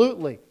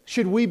 Absolutely.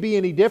 Should we be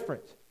any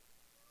different?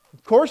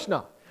 Of course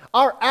not.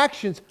 Our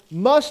actions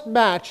must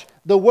match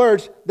the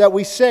words that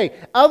we say.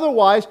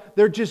 Otherwise,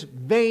 they're just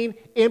vain,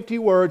 empty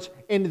words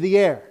into the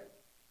air.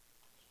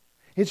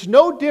 It's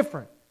no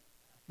different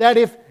that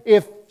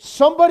if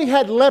somebody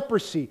had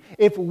leprosy,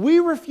 if we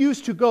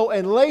refuse to go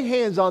and lay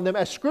hands on them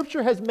as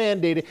Scripture has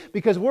mandated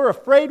because we're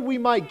afraid we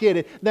might get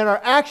it, then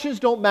our actions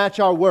don't match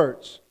our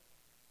words.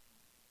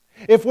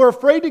 If we're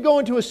afraid to go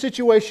into a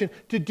situation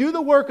to do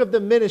the work of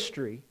the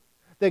ministry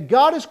that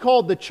God has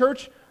called the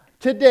church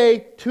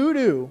today to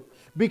do,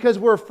 because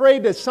we're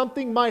afraid that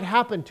something might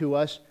happen to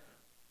us,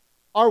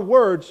 our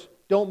words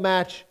don't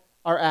match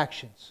our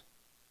actions.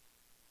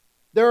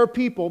 There are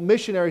people,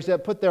 missionaries,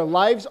 that put their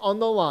lives on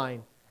the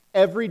line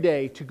every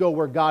day to go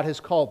where God has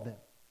called them.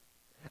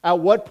 At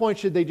what point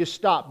should they just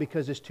stop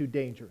because it's too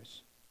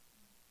dangerous?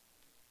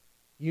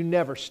 You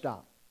never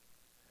stop.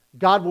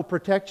 God will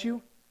protect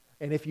you,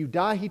 and if you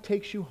die, He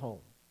takes you home.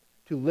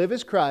 To live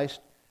as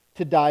Christ,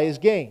 to die as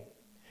gain.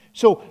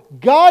 So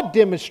God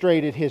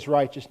demonstrated His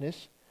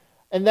righteousness,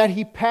 and that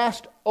He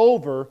passed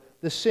over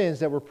the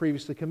sins that were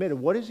previously committed.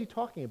 What is He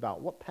talking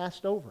about? What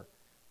passed over?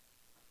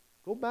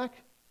 Go back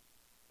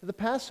to the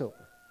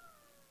Passover.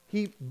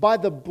 By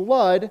the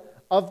blood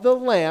of the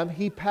Lamb,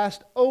 He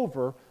passed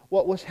over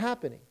what was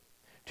happening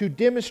to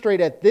demonstrate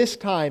at this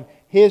time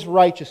His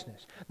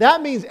righteousness.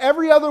 That means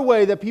every other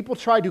way that people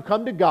try to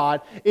come to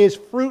God is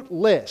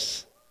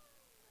fruitless.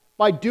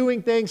 By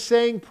doing things,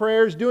 saying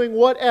prayers, doing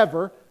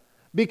whatever,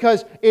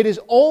 because it is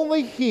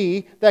only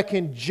He that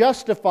can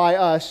justify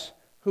us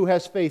who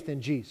has faith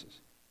in Jesus.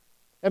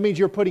 That means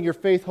you're putting your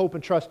faith, hope,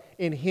 and trust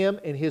in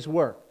Him and His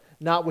work,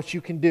 not what you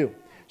can do.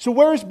 So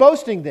where is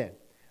boasting then?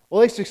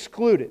 Well, it's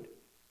excluded.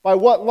 By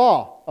what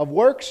law? Of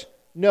works?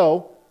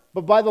 No,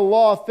 but by the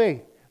law of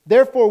faith.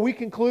 Therefore, we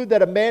conclude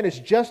that a man is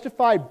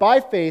justified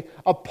by faith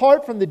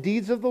apart from the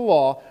deeds of the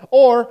law.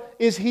 Or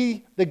is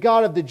He the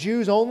God of the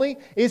Jews only?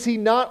 Is He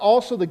not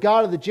also the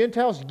God of the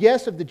Gentiles?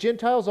 Yes, of the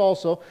Gentiles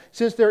also,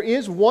 since there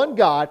is one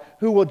God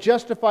who will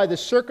justify the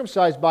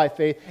circumcised by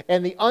faith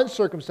and the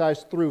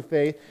uncircumcised through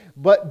faith.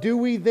 But do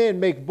we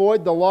then make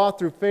void the law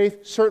through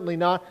faith? Certainly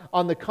not.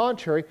 On the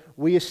contrary,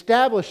 we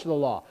establish the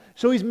law.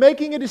 So he's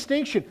making a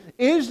distinction.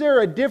 Is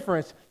there a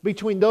difference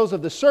between those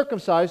of the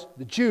circumcised,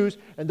 the Jews,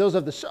 and those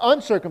of the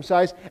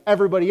uncircumcised,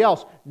 everybody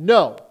else?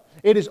 No.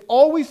 It is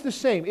always the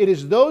same. It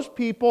is those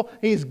people.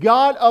 He's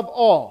God of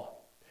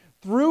all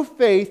through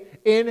faith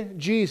in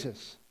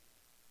Jesus.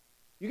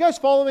 You guys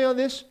follow me on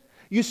this?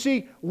 You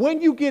see,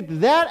 when you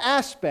get that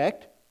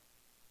aspect,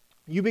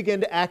 you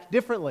begin to act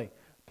differently.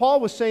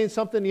 Paul was saying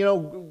something,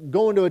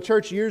 going to a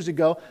church years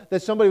ago,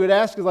 that somebody would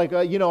ask, like,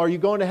 are you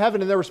going to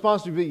heaven? And their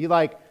response would be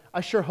like, I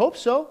sure hope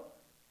so.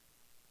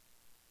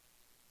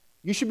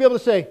 You should be able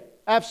to say,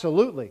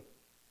 absolutely.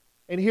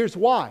 And here's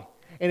why.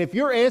 And if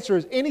your answer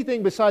is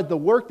anything besides the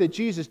work that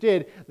Jesus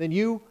did, then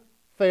you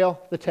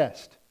fail the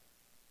test.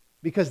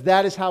 Because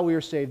that is how we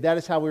are saved. That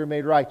is how we are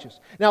made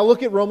righteous. Now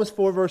look at Romans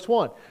 4, verse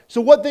 1.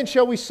 So what then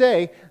shall we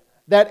say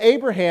that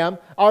Abraham,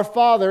 our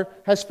father,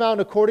 has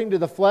found according to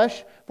the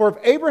flesh? For if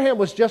Abraham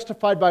was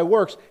justified by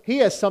works, he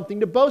has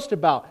something to boast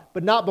about,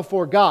 but not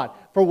before God.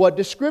 For what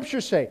does Scripture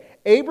say?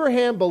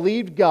 Abraham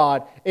believed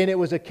God, and it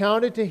was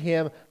accounted to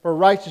him for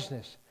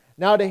righteousness.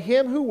 Now to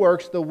him who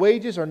works, the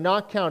wages are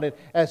not counted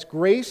as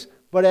grace,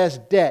 but as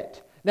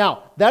debt.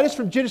 Now, that is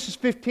from Genesis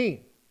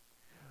 15.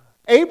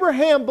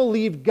 Abraham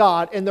believed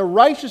God, and the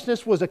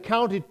righteousness was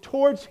accounted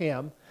towards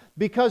him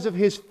because of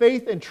his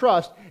faith and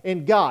trust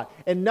in God,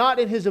 and not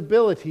in his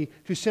ability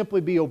to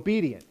simply be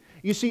obedient.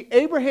 You see,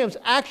 Abraham's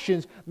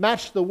actions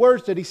matched the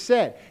words that he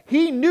said.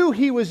 He knew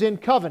he was in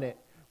covenant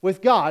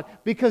with God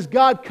because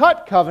God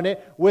cut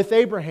covenant with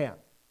Abraham.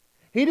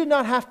 He did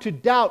not have to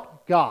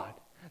doubt God.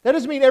 That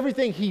doesn't mean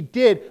everything he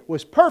did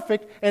was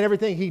perfect and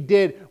everything he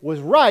did was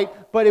right,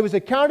 but it was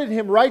accounted to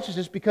him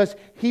righteousness because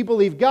he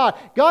believed God.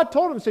 God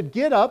told him, said,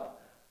 get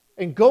up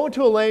and go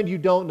into a land you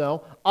don't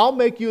know. I'll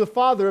make you the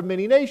father of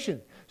many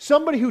nations.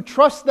 Somebody who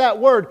trusts that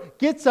word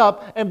gets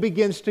up and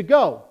begins to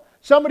go.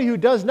 Somebody who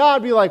does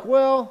not be like,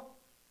 well,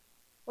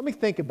 let me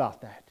think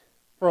about that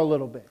for a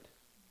little bit.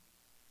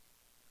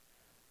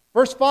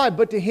 Verse 5,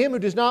 but to him who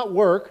does not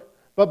work,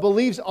 but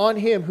believes on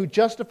him who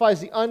justifies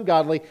the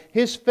ungodly,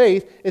 his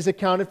faith is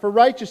accounted for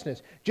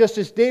righteousness. Just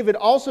as David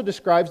also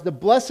describes the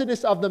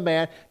blessedness of the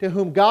man to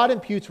whom God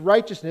imputes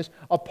righteousness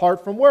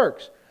apart from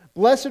works.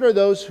 Blessed are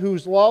those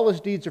whose lawless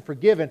deeds are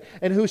forgiven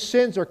and whose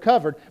sins are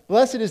covered.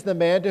 Blessed is the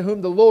man to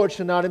whom the Lord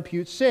shall not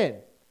impute sin.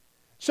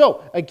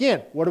 So,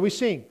 again, what are we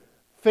seeing?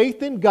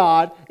 Faith in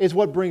God is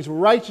what brings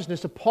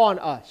righteousness upon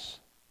us.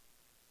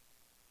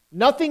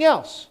 Nothing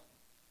else.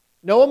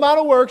 No amount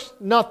of works,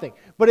 nothing.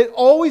 But it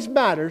always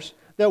matters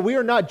that we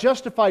are not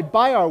justified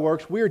by our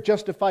works. We are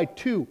justified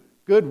to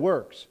good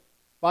works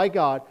by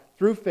God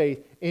through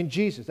faith in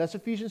Jesus. That's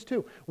Ephesians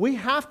 2. We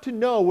have to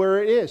know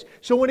where it is.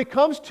 So when it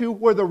comes to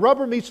where the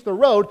rubber meets the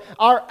road,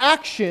 our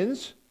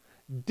actions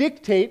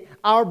dictate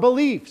our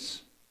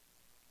beliefs.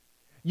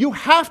 You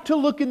have to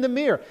look in the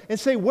mirror and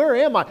say, where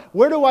am I?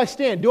 Where do I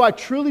stand? Do I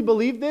truly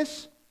believe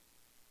this?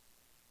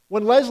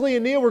 When Leslie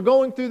and Neil were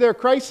going through their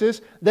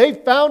crisis, they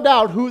found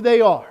out who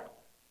they are.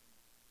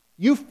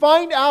 You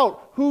find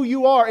out who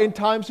you are in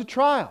times of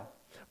trial.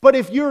 But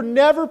if you're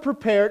never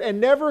prepared and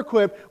never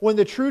equipped, when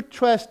the true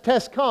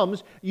test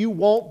comes, you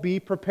won't be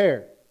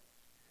prepared.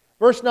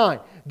 Verse 9,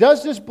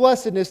 does this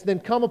blessedness then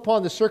come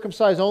upon the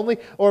circumcised only,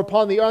 or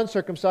upon the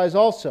uncircumcised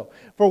also?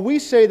 For we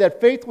say that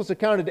faith was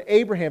accounted to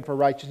Abraham for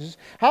righteousness.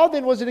 How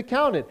then was it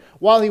accounted?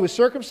 While he was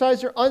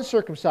circumcised or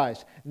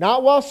uncircumcised?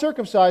 Not while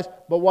circumcised,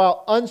 but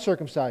while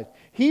uncircumcised.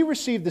 He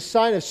received the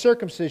sign of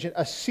circumcision,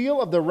 a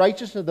seal of the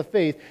righteousness of the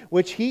faith,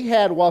 which he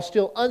had while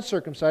still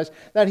uncircumcised,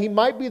 that he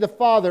might be the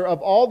father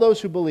of all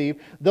those who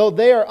believe, though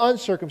they are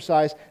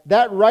uncircumcised,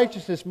 that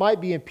righteousness might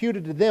be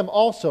imputed to them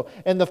also,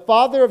 and the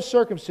father of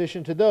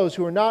circumcision to those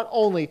who are not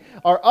only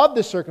are of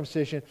the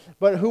circumcision,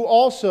 but who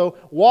also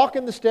walk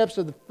in the steps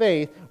of the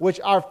faith which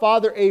our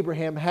father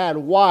Abraham had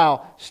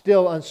while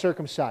still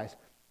uncircumcised.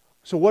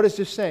 So what is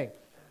this saying?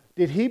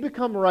 Did he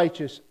become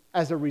righteous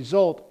as a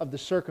result of the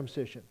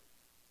circumcision?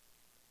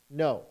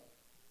 No.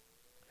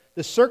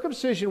 The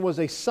circumcision was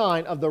a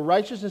sign of the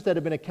righteousness that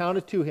had been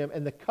accounted to him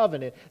and the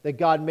covenant that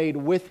God made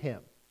with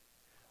him.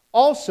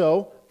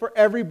 Also, for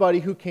everybody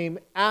who came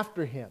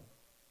after him.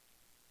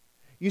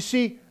 You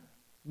see,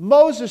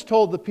 Moses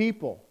told the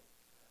people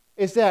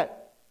is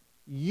that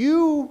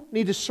you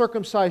need to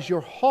circumcise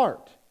your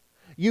heart.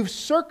 You've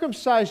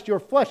circumcised your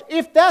flesh.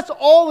 If that's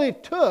all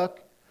it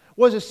took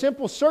was a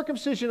simple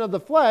circumcision of the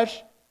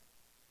flesh,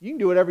 you can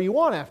do whatever you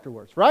want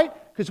afterwards, right?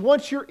 Because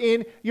once you're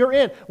in, you're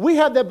in. We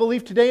have that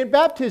belief today in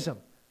baptism.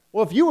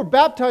 Well, if you were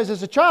baptized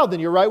as a child, then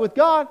you're right with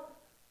God.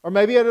 Or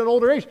maybe at an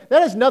older age.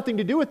 That has nothing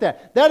to do with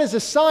that. That is a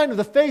sign of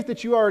the faith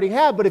that you already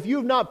have. But if you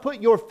have not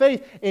put your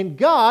faith in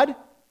God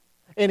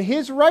and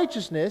His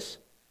righteousness,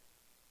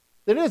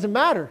 then it doesn't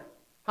matter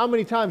how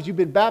many times you've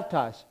been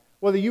baptized.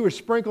 Whether you were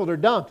sprinkled or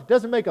dunked. It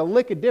doesn't make a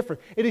lick of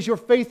difference. It is your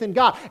faith in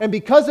God. And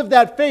because of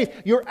that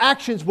faith, your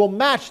actions will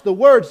match the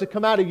words that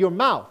come out of your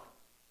mouth.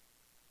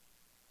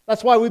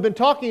 That's why we've been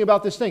talking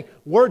about this thing.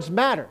 Words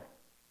matter.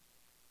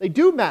 They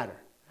do matter.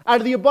 Out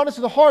of the abundance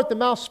of the heart, the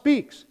mouth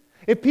speaks.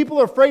 If people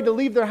are afraid to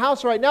leave their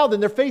house right now, then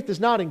their faith is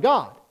not in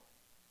God.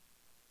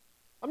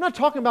 I'm not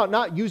talking about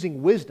not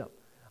using wisdom.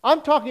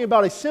 I'm talking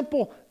about a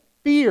simple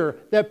fear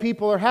that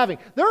people are having.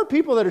 There are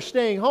people that are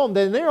staying home,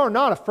 then they are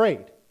not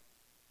afraid.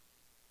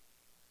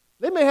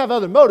 They may have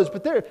other motives,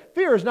 but their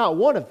fear is not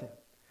one of them.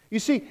 You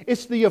see,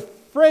 it's the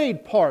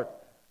afraid part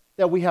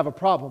that we have a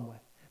problem with,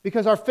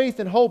 because our faith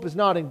and hope is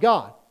not in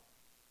God.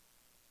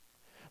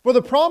 For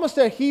the promise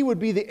that He would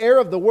be the heir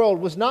of the world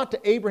was not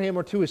to Abraham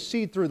or to his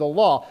seed through the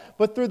law,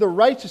 but through the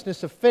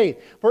righteousness of faith.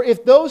 For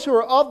if those who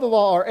are of the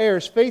law are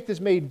heirs, faith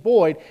is made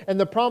void, and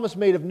the promise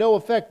made of no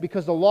effect,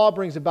 because the law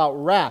brings about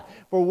wrath.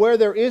 For where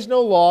there is no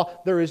law,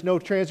 there is no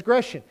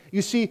transgression.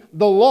 You see,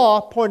 the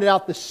law pointed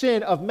out the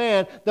sin of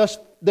man,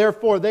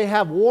 therefore they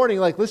have warning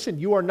like, listen,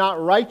 you are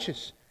not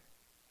righteous.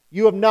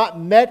 You have not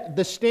met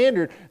the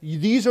standard.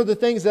 These are the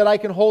things that I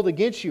can hold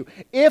against you.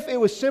 If it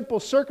was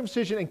simple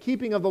circumcision and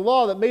keeping of the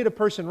law that made a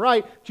person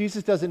right,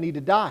 Jesus doesn't need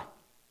to die.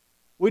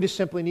 We just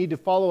simply need to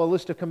follow a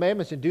list of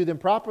commandments and do them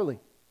properly.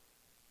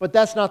 But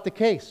that's not the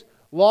case.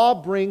 Law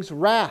brings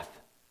wrath.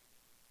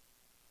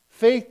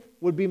 Faith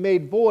would be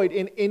made void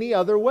in any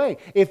other way.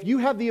 If you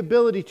have the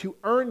ability to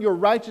earn your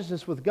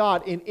righteousness with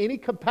God in any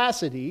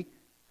capacity,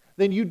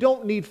 then you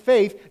don't need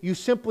faith, you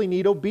simply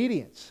need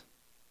obedience.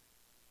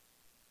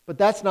 But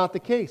that's not the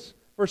case.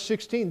 Verse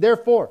 16,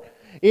 therefore,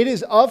 it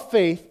is of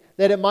faith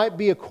that it might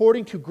be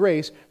according to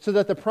grace, so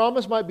that the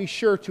promise might be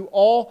sure to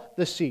all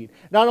the seed.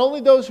 Not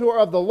only those who are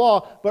of the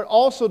law, but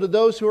also to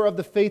those who are of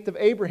the faith of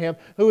Abraham,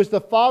 who is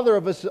the father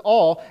of us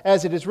all,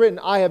 as it is written,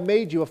 I have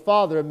made you a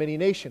father of many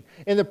nations.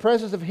 In the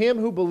presence of him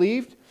who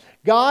believed,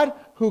 God,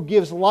 who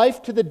gives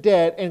life to the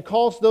dead and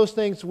calls those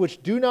things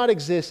which do not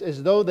exist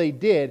as though they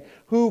did,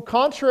 who,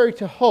 contrary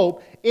to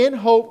hope, in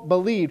hope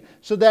believed,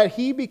 so that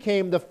he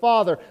became the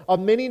father of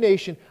many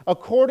nations,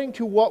 according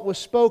to what was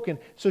spoken,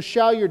 so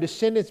shall your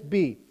descendants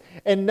be.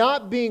 And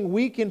not being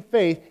weak in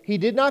faith, he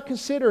did not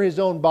consider his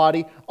own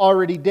body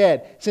already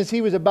dead, since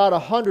he was about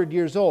 100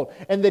 years old,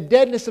 and the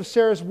deadness of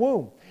Sarah's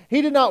womb.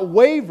 He did not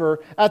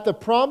waver at the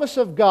promise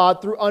of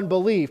God through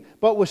unbelief,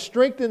 but was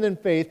strengthened in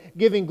faith,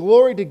 giving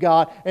glory to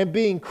God, and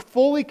being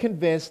fully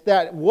convinced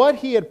that what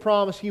he had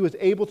promised he was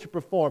able to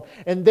perform.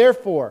 And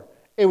therefore,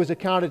 it was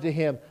accounted to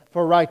him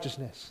for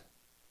righteousness.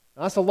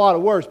 Now, that's a lot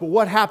of words, but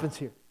what happens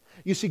here?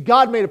 You see,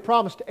 God made a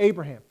promise to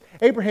Abraham.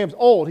 Abraham's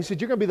old. He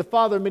said, you're going to be the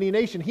father of many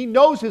nations. He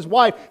knows his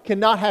wife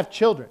cannot have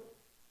children.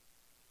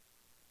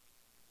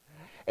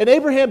 And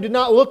Abraham did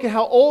not look at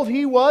how old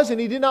he was, and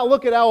he did not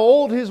look at how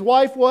old his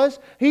wife was.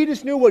 He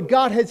just knew what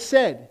God had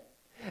said.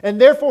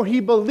 And therefore he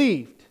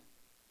believed.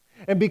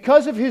 And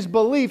because of his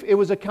belief, it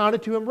was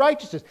accounted to him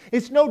righteousness.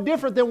 It's no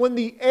different than when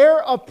the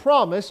heir of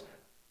promise,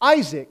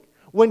 Isaac,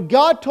 when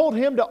God told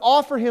him to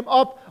offer him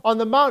up on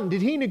the mountain,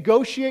 did he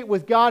negotiate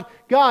with God?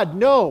 God,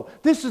 no.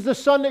 This is the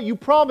son that you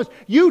promised.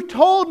 You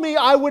told me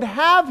I would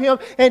have him,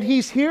 and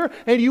he's here,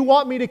 and you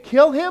want me to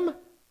kill him?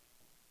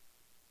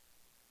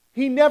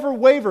 He never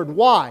wavered.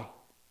 Why?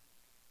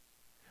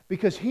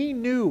 Because he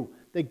knew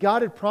that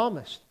God had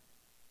promised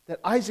that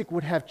Isaac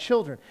would have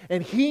children.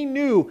 And he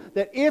knew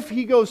that if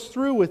he goes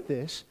through with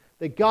this,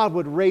 that God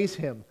would raise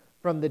him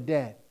from the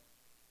dead.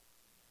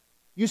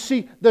 You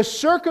see, the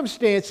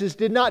circumstances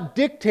did not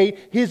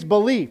dictate his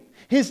belief.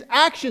 His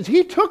actions,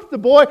 he took the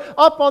boy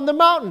up on the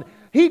mountain.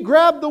 He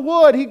grabbed the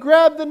wood. He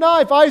grabbed the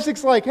knife.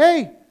 Isaac's like,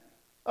 hey,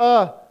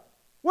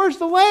 where's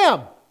the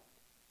lamb?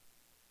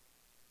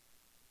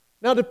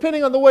 Now,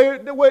 depending on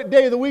the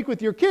day of the week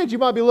with your kids, you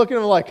might be looking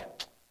at them like,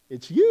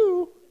 it's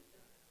you.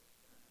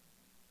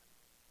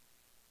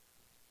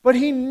 But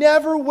he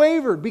never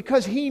wavered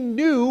because he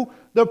knew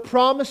the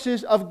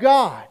promises of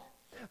God.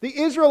 The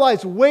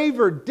Israelites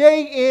wavered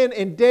day in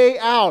and day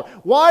out.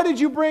 Why did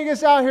you bring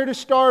us out here to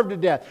starve to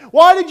death?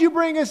 Why did you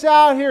bring us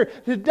out here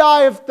to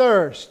die of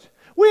thirst?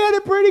 We had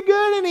it pretty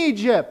good in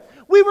Egypt.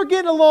 We were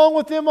getting along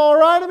with them all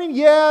right. I mean,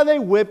 yeah, they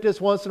whipped us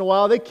once in a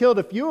while. They killed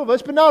a few of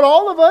us, but not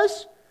all of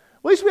us.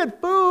 At least we had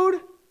food.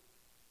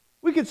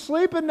 We could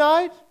sleep at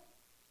night.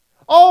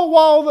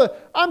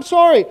 I'm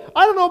sorry,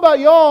 I don't know about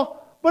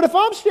y'all, but if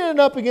I'm standing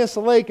up against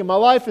the lake and my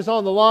life is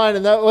on the line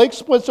and that lake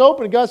splits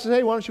open and God says,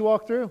 hey, why don't you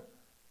walk through?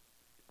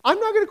 I'm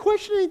not going to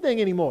question anything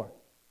anymore.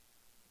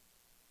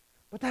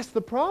 But that's the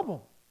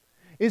problem.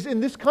 Is in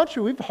this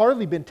country, we've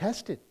hardly been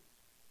tested.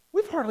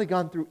 We've hardly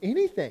gone through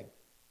anything.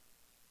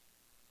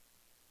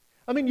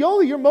 I mean,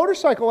 Yoli, your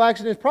motorcycle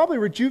accident has probably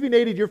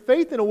rejuvenated your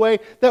faith in a way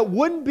that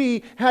wouldn't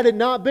be had it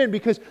not been.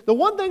 Because the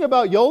one thing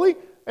about Yoli,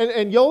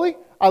 and Yoli,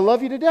 I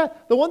love you to death.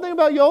 The one thing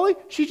about Yoli,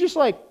 she's just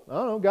like, I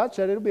don't know, God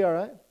said it'll be all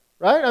right.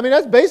 Right? I mean,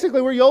 that's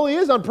basically where Yoli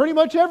is on pretty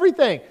much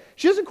everything.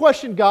 She doesn't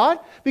question God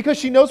because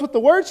she knows what the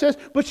Word says,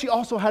 but she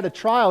also had a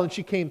trial and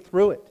she came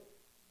through it.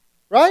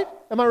 Right?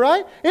 Am I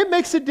right? It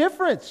makes a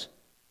difference.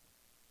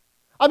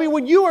 I mean,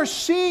 when you are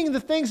seeing the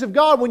things of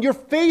God, when your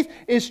faith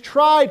is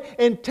tried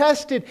and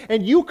tested,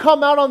 and you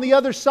come out on the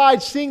other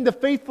side seeing the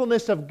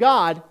faithfulness of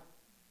God,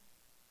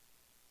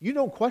 you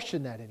don't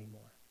question that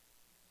anymore.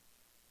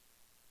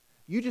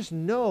 You just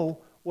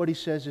know what He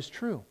says is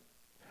true.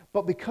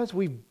 But because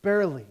we've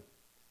barely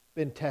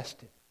been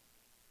tested.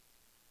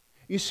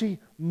 You see,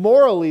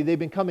 morally, they've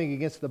been coming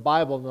against the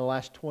Bible in the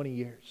last 20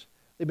 years.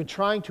 They've been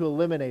trying to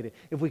eliminate it.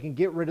 If we can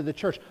get rid of the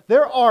church.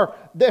 There are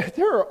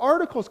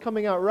articles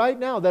coming out right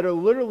now that are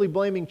literally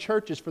blaming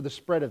churches for the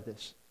spread of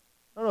this.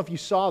 I don't know if you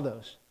saw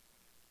those.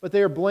 But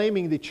they are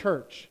blaming the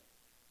church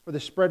for the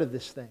spread of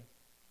this thing.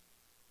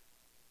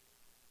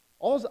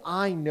 All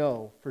I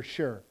know for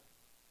sure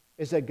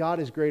is that God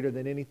is greater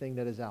than anything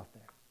that is out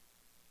there.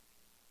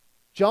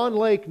 John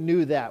Lake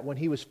knew that when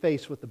he was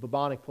faced with the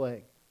bubonic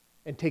plague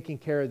and taking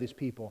care of these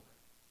people,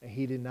 and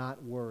he did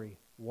not worry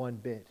one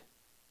bit.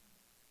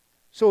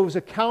 So it was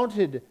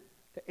accounted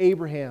to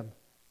Abraham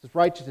as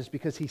righteousness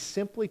because he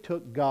simply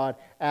took God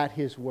at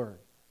His word.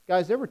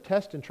 Guys, there were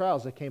tests and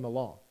trials that came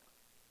along,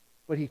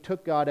 but he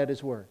took God at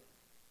His word.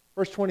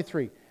 Verse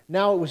 23,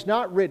 now it was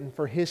not written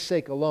for His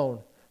sake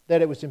alone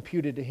that it was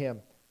imputed to Him,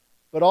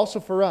 but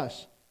also for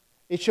us.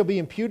 It shall be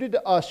imputed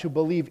to us who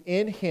believe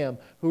in Him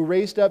who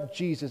raised up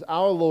Jesus,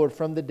 our Lord,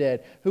 from the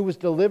dead, who was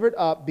delivered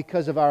up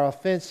because of our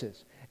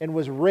offenses and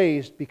was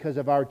raised because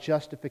of our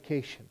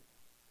justification.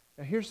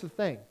 Now here's the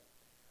thing.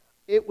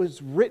 It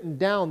was written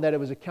down that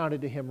it was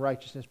accounted to Him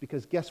righteousness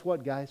because guess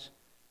what, guys?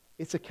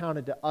 It's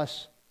accounted to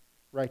us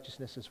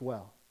righteousness as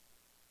well.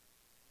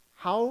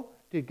 How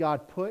did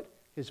God put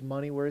His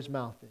money where His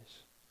mouth is?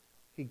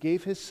 He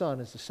gave His Son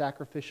as the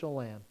sacrificial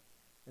lamb,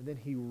 and then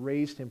He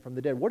raised Him from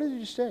the dead. What did He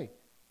just say?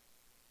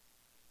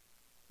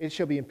 It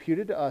shall be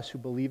imputed to us who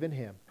believe in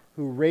Him,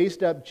 who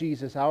raised up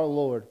Jesus, our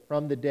Lord,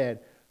 from the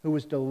dead, who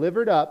was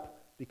delivered up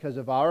because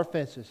of our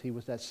offenses. He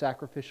was that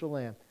sacrificial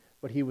lamb,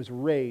 but He was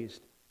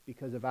raised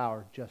because of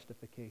our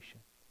justification.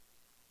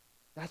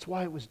 That's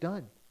why it was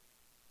done.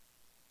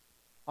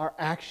 Our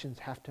actions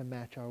have to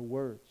match our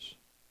words.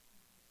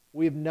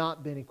 We have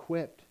not been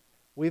equipped.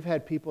 We've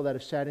had people that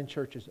have sat in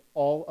churches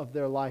all of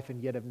their life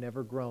and yet have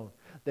never grown.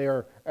 They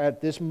are,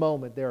 at this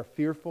moment, they are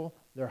fearful,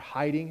 they're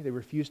hiding, they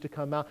refuse to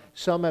come out.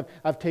 Some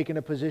have taken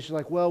a position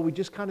like, well, we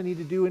just kind of need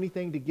to do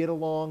anything to get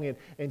along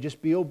and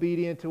just be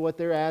obedient to what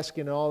they're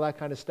asking and all that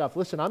kind of stuff.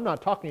 Listen, I'm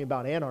not talking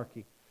about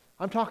anarchy.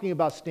 I'm talking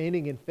about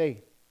standing in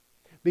faith.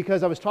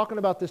 Because I was talking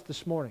about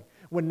this morning.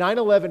 When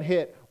 9/11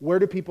 hit, where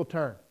do people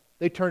turn?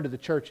 They turned to the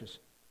churches.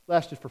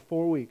 Lasted for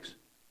 4 weeks.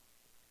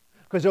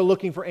 Because they're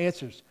looking for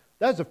answers.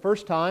 That was the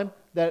first time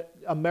that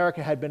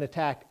America had been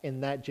attacked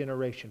in that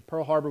generation.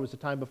 Pearl Harbor was the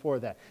time before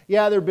that.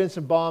 Yeah, there have been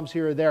some bombs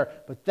here or there.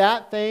 But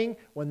that thing,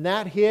 when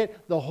that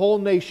hit, the whole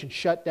nation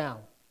shut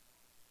down.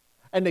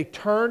 And they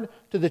turned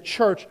to the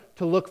church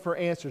to look for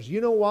answers.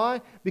 You know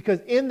why? Because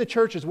in the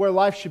church is where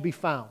life should be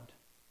found.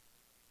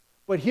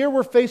 But here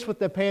we're faced with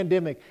the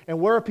pandemic,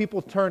 and where are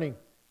people turning?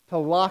 To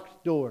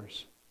locked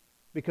doors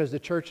because the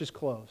church is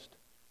closed.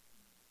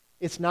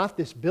 It's not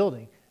this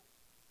building,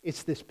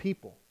 it's this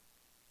people.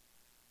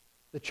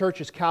 The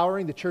church is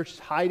cowering, the church is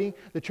hiding,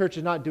 the church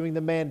is not doing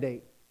the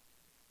mandate.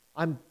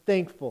 I'm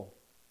thankful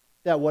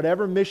that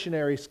whatever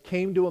missionaries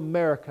came to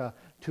America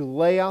to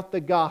lay out the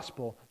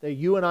gospel, that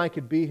you and I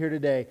could be here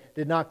today,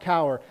 did not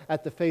cower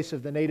at the face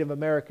of the Native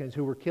Americans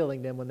who were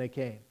killing them when they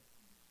came.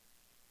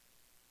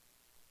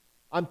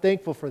 I'm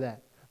thankful for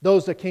that.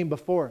 Those that came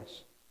before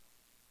us.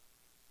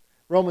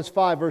 Romans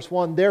 5 verse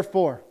 1,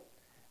 therefore,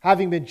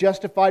 having been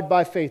justified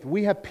by faith,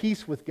 we have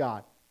peace with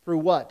God. Through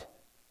what?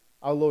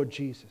 Our Lord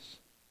Jesus.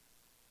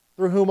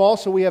 Through whom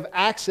also we have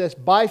access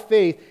by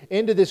faith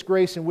into this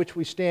grace in which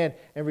we stand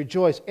and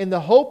rejoice in the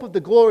hope of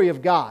the glory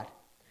of God.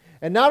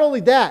 And not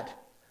only that,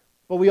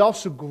 but we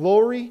also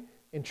glory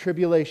in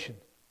tribulation,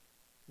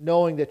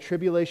 knowing that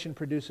tribulation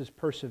produces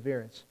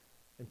perseverance,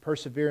 and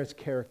perseverance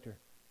character,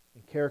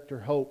 and character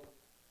hope.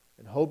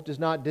 And hope does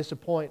not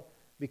disappoint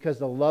because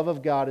the love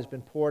of God has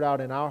been poured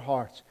out in our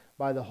hearts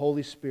by the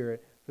Holy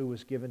Spirit who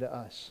was given to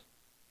us.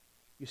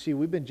 You see,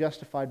 we've been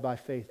justified by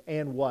faith.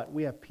 And what?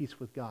 We have peace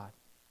with God.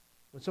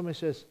 When somebody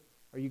says,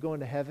 are you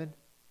going to heaven?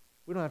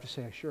 We don't have to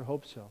say, I sure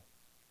hope so.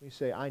 We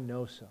say, I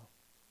know so.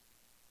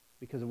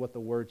 Because of what the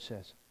Word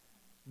says.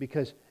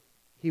 Because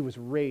He was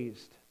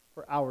raised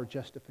for our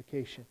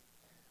justification.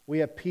 We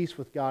have peace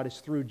with God. It's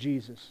through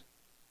Jesus.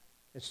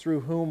 It's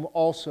through whom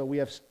also we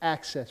have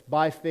access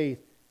by faith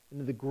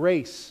into the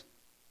grace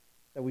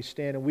that we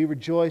stand. And we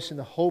rejoice in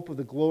the hope of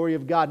the glory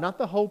of God. Not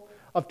the hope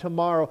of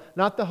tomorrow.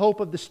 Not the hope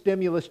of the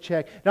stimulus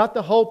check. Not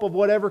the hope of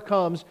whatever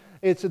comes.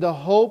 It's the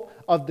hope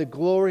of the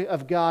glory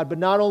of God. But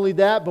not only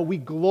that, but we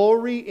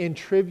glory in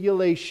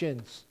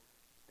tribulations.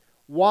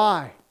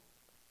 Why?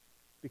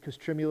 Because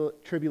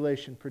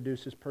tribulation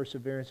produces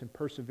perseverance, and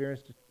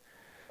perseverance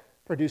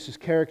produces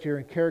character,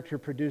 and character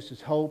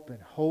produces hope, and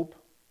hope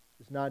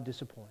does not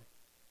disappoint.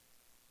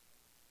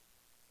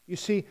 You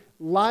see,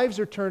 lives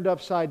are turned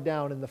upside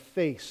down in the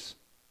face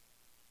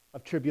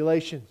of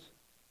tribulations.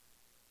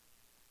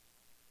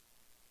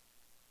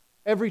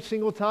 Every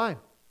single time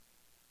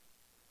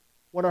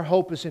when our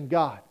hope is in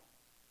God.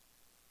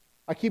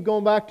 I keep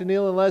going back to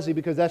Neil and Leslie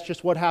because that's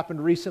just what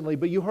happened recently.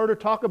 But you heard her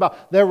talk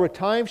about there were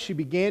times she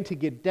began to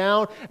get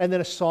down and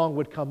then a song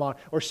would come on,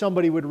 or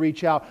somebody would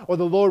reach out, or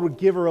the Lord would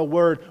give her a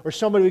word, or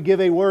somebody would give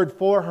a word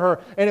for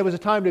her. And it was a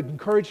time to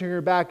encourage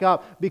her back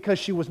up because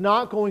she was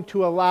not going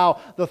to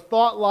allow the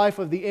thought life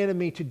of the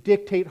enemy to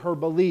dictate her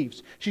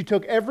beliefs. She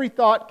took every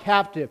thought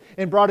captive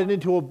and brought it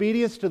into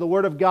obedience to the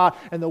Word of God.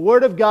 And the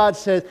Word of God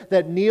says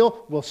that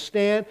Neil will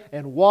stand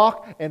and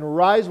walk and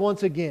rise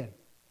once again.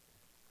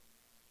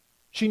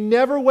 She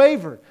never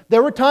wavered.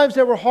 There were times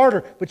that were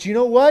harder, but you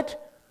know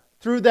what?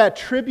 Through that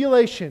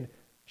tribulation,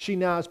 she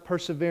now has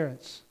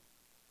perseverance.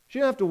 She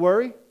doesn't have to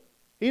worry.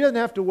 He doesn't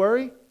have to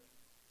worry. I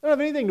don't have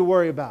anything to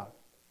worry about.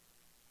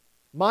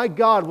 My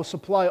God will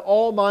supply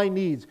all my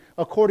needs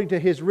according to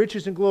His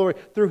riches and glory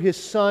through His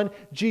Son,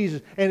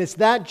 Jesus. And it's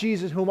that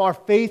Jesus whom our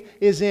faith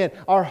is in,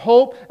 our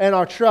hope and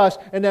our trust.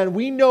 And then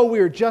we know we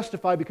are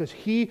justified because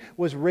He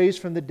was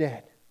raised from the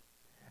dead.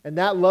 And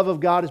that love of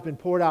God has been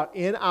poured out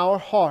in our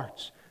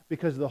hearts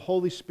because the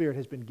Holy Spirit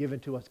has been given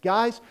to us.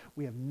 Guys,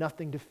 we have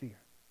nothing to fear.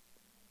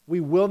 We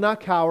will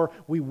not cower.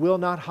 We will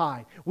not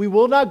hide. We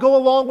will not go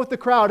along with the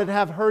crowd and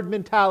have herd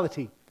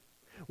mentality.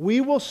 We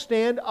will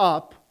stand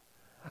up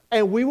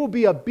and we will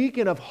be a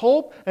beacon of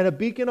hope and a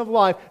beacon of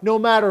life no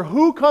matter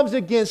who comes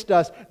against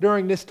us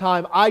during this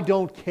time. I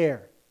don't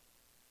care.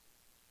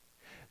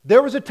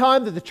 There was a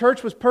time that the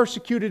church was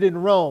persecuted in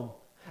Rome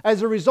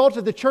as a result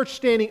of the church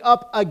standing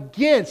up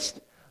against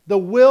the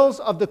wills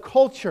of the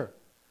culture.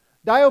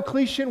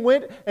 Diocletian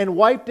went and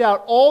wiped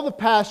out all the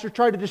pastors,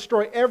 tried to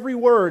destroy every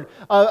word,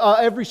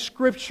 every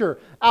scripture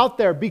out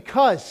there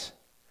because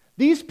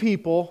these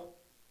people,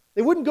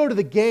 they wouldn't go to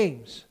the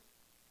games.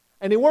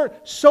 And they weren't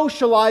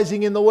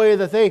socializing in the way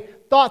that they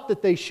thought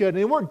that they should. And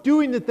they weren't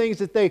doing the things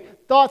that they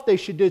thought they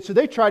should do. So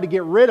they tried to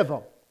get rid of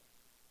them.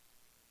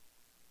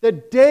 The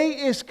day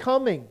is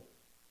coming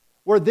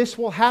where this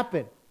will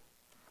happen.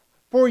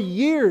 For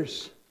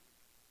years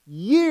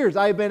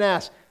I have been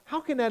asked, how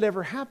can that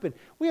ever happen?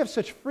 We have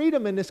such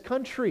freedom in this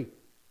country.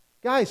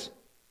 Guys,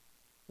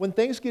 when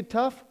things get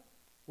tough,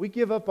 we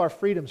give up our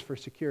freedoms for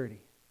security.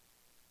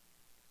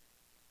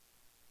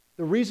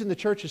 The reason the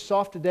church is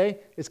soft today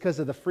is because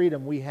of the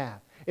freedom we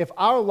have. If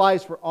our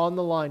lives were on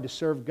the line to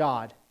serve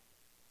God,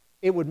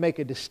 it would make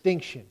a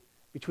distinction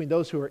between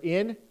those who are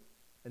in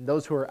and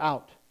those who are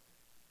out.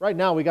 Right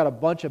now, we got a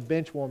bunch of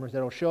bench warmers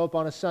that will show up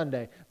on a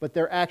Sunday, but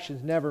their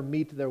actions never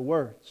meet their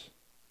words.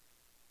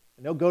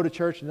 And they'll go to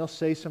church and they'll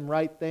say some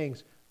right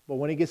things, but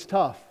when it gets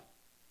tough,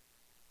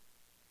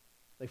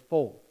 they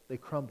fold, they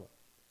crumble.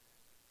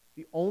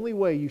 The only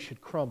way you should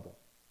crumble,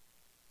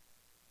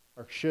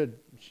 you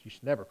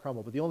should never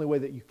crumble, but the only way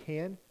that you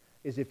can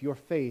is if your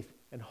faith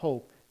and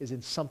hope is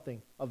in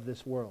something of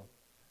this world.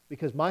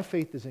 Because my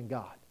faith is in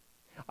God.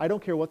 I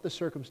don't care what the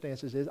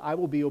circumstances is, I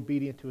will be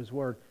obedient to His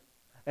Word.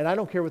 And I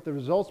don't care what the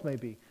results may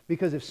be,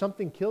 because if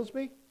something kills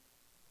me,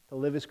 to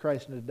live is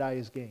Christ and to die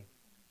is gain.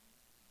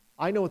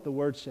 I know what the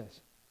Word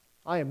says.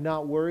 I am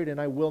not worried and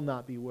I will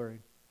not be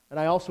worried. And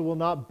I also will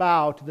not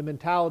bow to the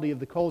mentality of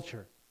the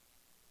culture.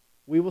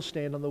 We will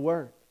stand on the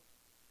Word.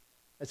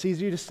 It's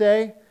easy to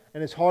say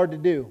and it's hard to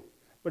do.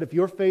 But if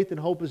your faith and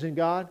hope is in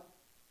God,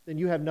 then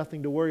you have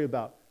nothing to worry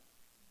about.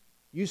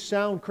 You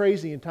sound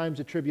crazy in times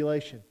of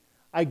tribulation.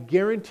 I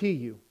guarantee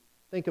you,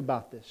 think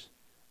about this.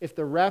 If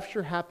the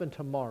rapture happened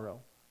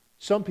tomorrow,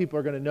 some people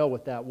are going to know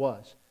what that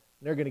was.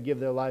 And they're going to give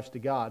their lives to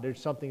God.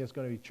 There's something that's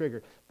going to be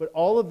triggered. But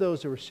all of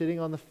those who are sitting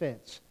on the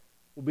fence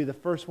will be the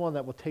first one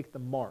that will take the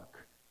mark.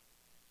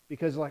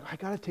 Because like, I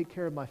got to take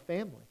care of my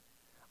family.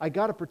 I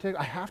got to protect.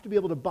 I have to be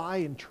able to buy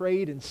and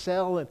trade and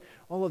sell and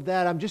all of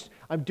that.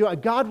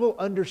 God will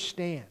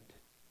understand.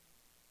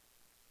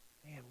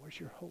 Man, where's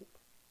your hope?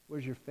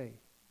 Where's your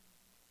faith?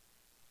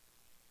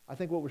 I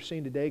think what we're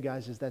seeing today,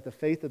 guys, is that the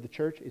faith of the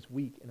church is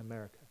weak in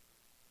America.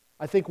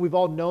 I think we've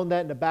all known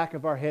that in the back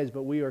of our heads,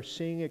 but we are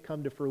seeing it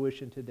come to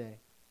fruition today.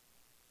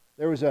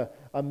 There was a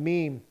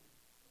meme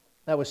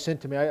that was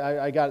sent to me.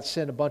 I got it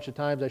sent a bunch of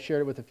times. I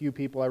shared it with a few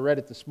people. I read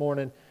it this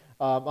morning.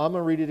 I'm going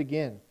to read it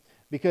again.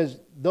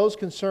 Because those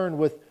concerned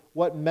with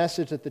what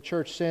message that the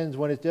church sends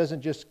when it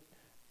doesn't just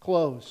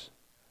close.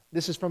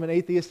 This is from an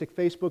atheistic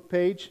Facebook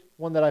page,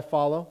 one that I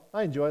follow.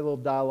 I enjoy a little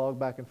dialogue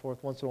back and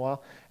forth once in a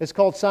while. It's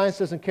called Science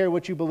Doesn't Care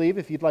What You Believe,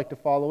 if you'd like to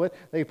follow it.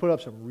 They put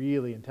up some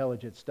really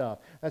intelligent stuff.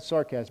 That's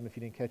sarcasm if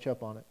you didn't catch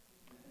up on it.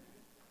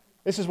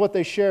 This is what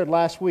they shared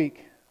last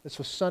week. This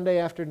was Sunday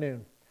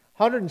afternoon.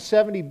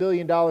 $170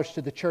 billion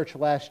to the church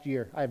last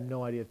year. I have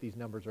no idea if these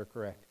numbers are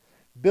correct.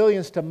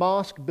 Billions to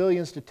mosques,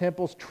 billions to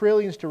temples,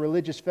 trillions to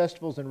religious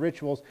festivals and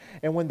rituals.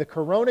 And when the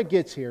corona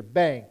gets here,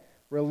 bang,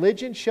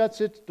 religion shuts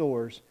its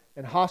doors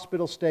and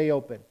hospitals stay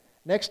open.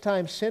 Next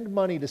time, send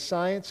money to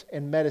science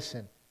and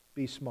medicine.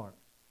 Be smart.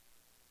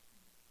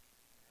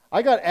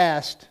 I got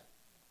asked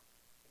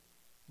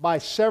by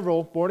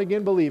several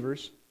born-again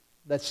believers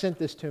that sent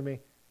this to me.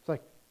 It's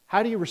like,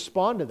 how do you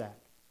respond to that?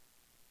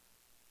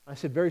 I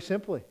said, very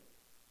simply,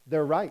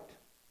 they're right.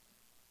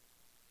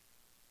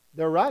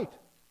 They're right.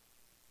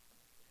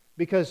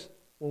 Because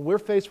when we're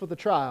faced with a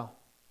trial,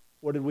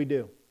 what did we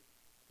do?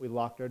 We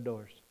locked our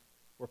doors.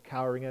 We're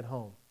cowering at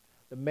home.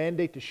 The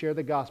mandate to share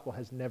the gospel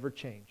has never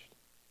changed.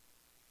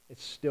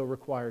 It's still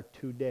required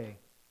today,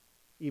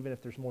 even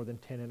if there's more than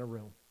 10 in a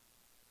room,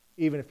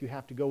 even if you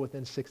have to go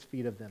within 6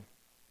 feet of them.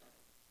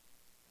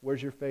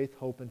 Where's your faith,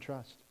 hope, and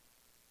trust?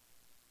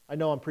 I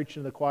know I'm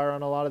preaching to the choir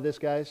on a lot of this,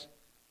 guys,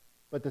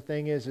 but the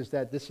thing is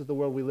that this is the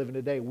world we live in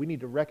today. We need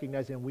to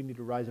recognize it and we need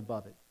to rise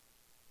above it.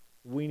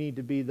 We need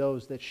to be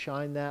those that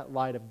shine that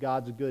light of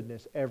God's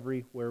goodness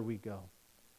everywhere we go.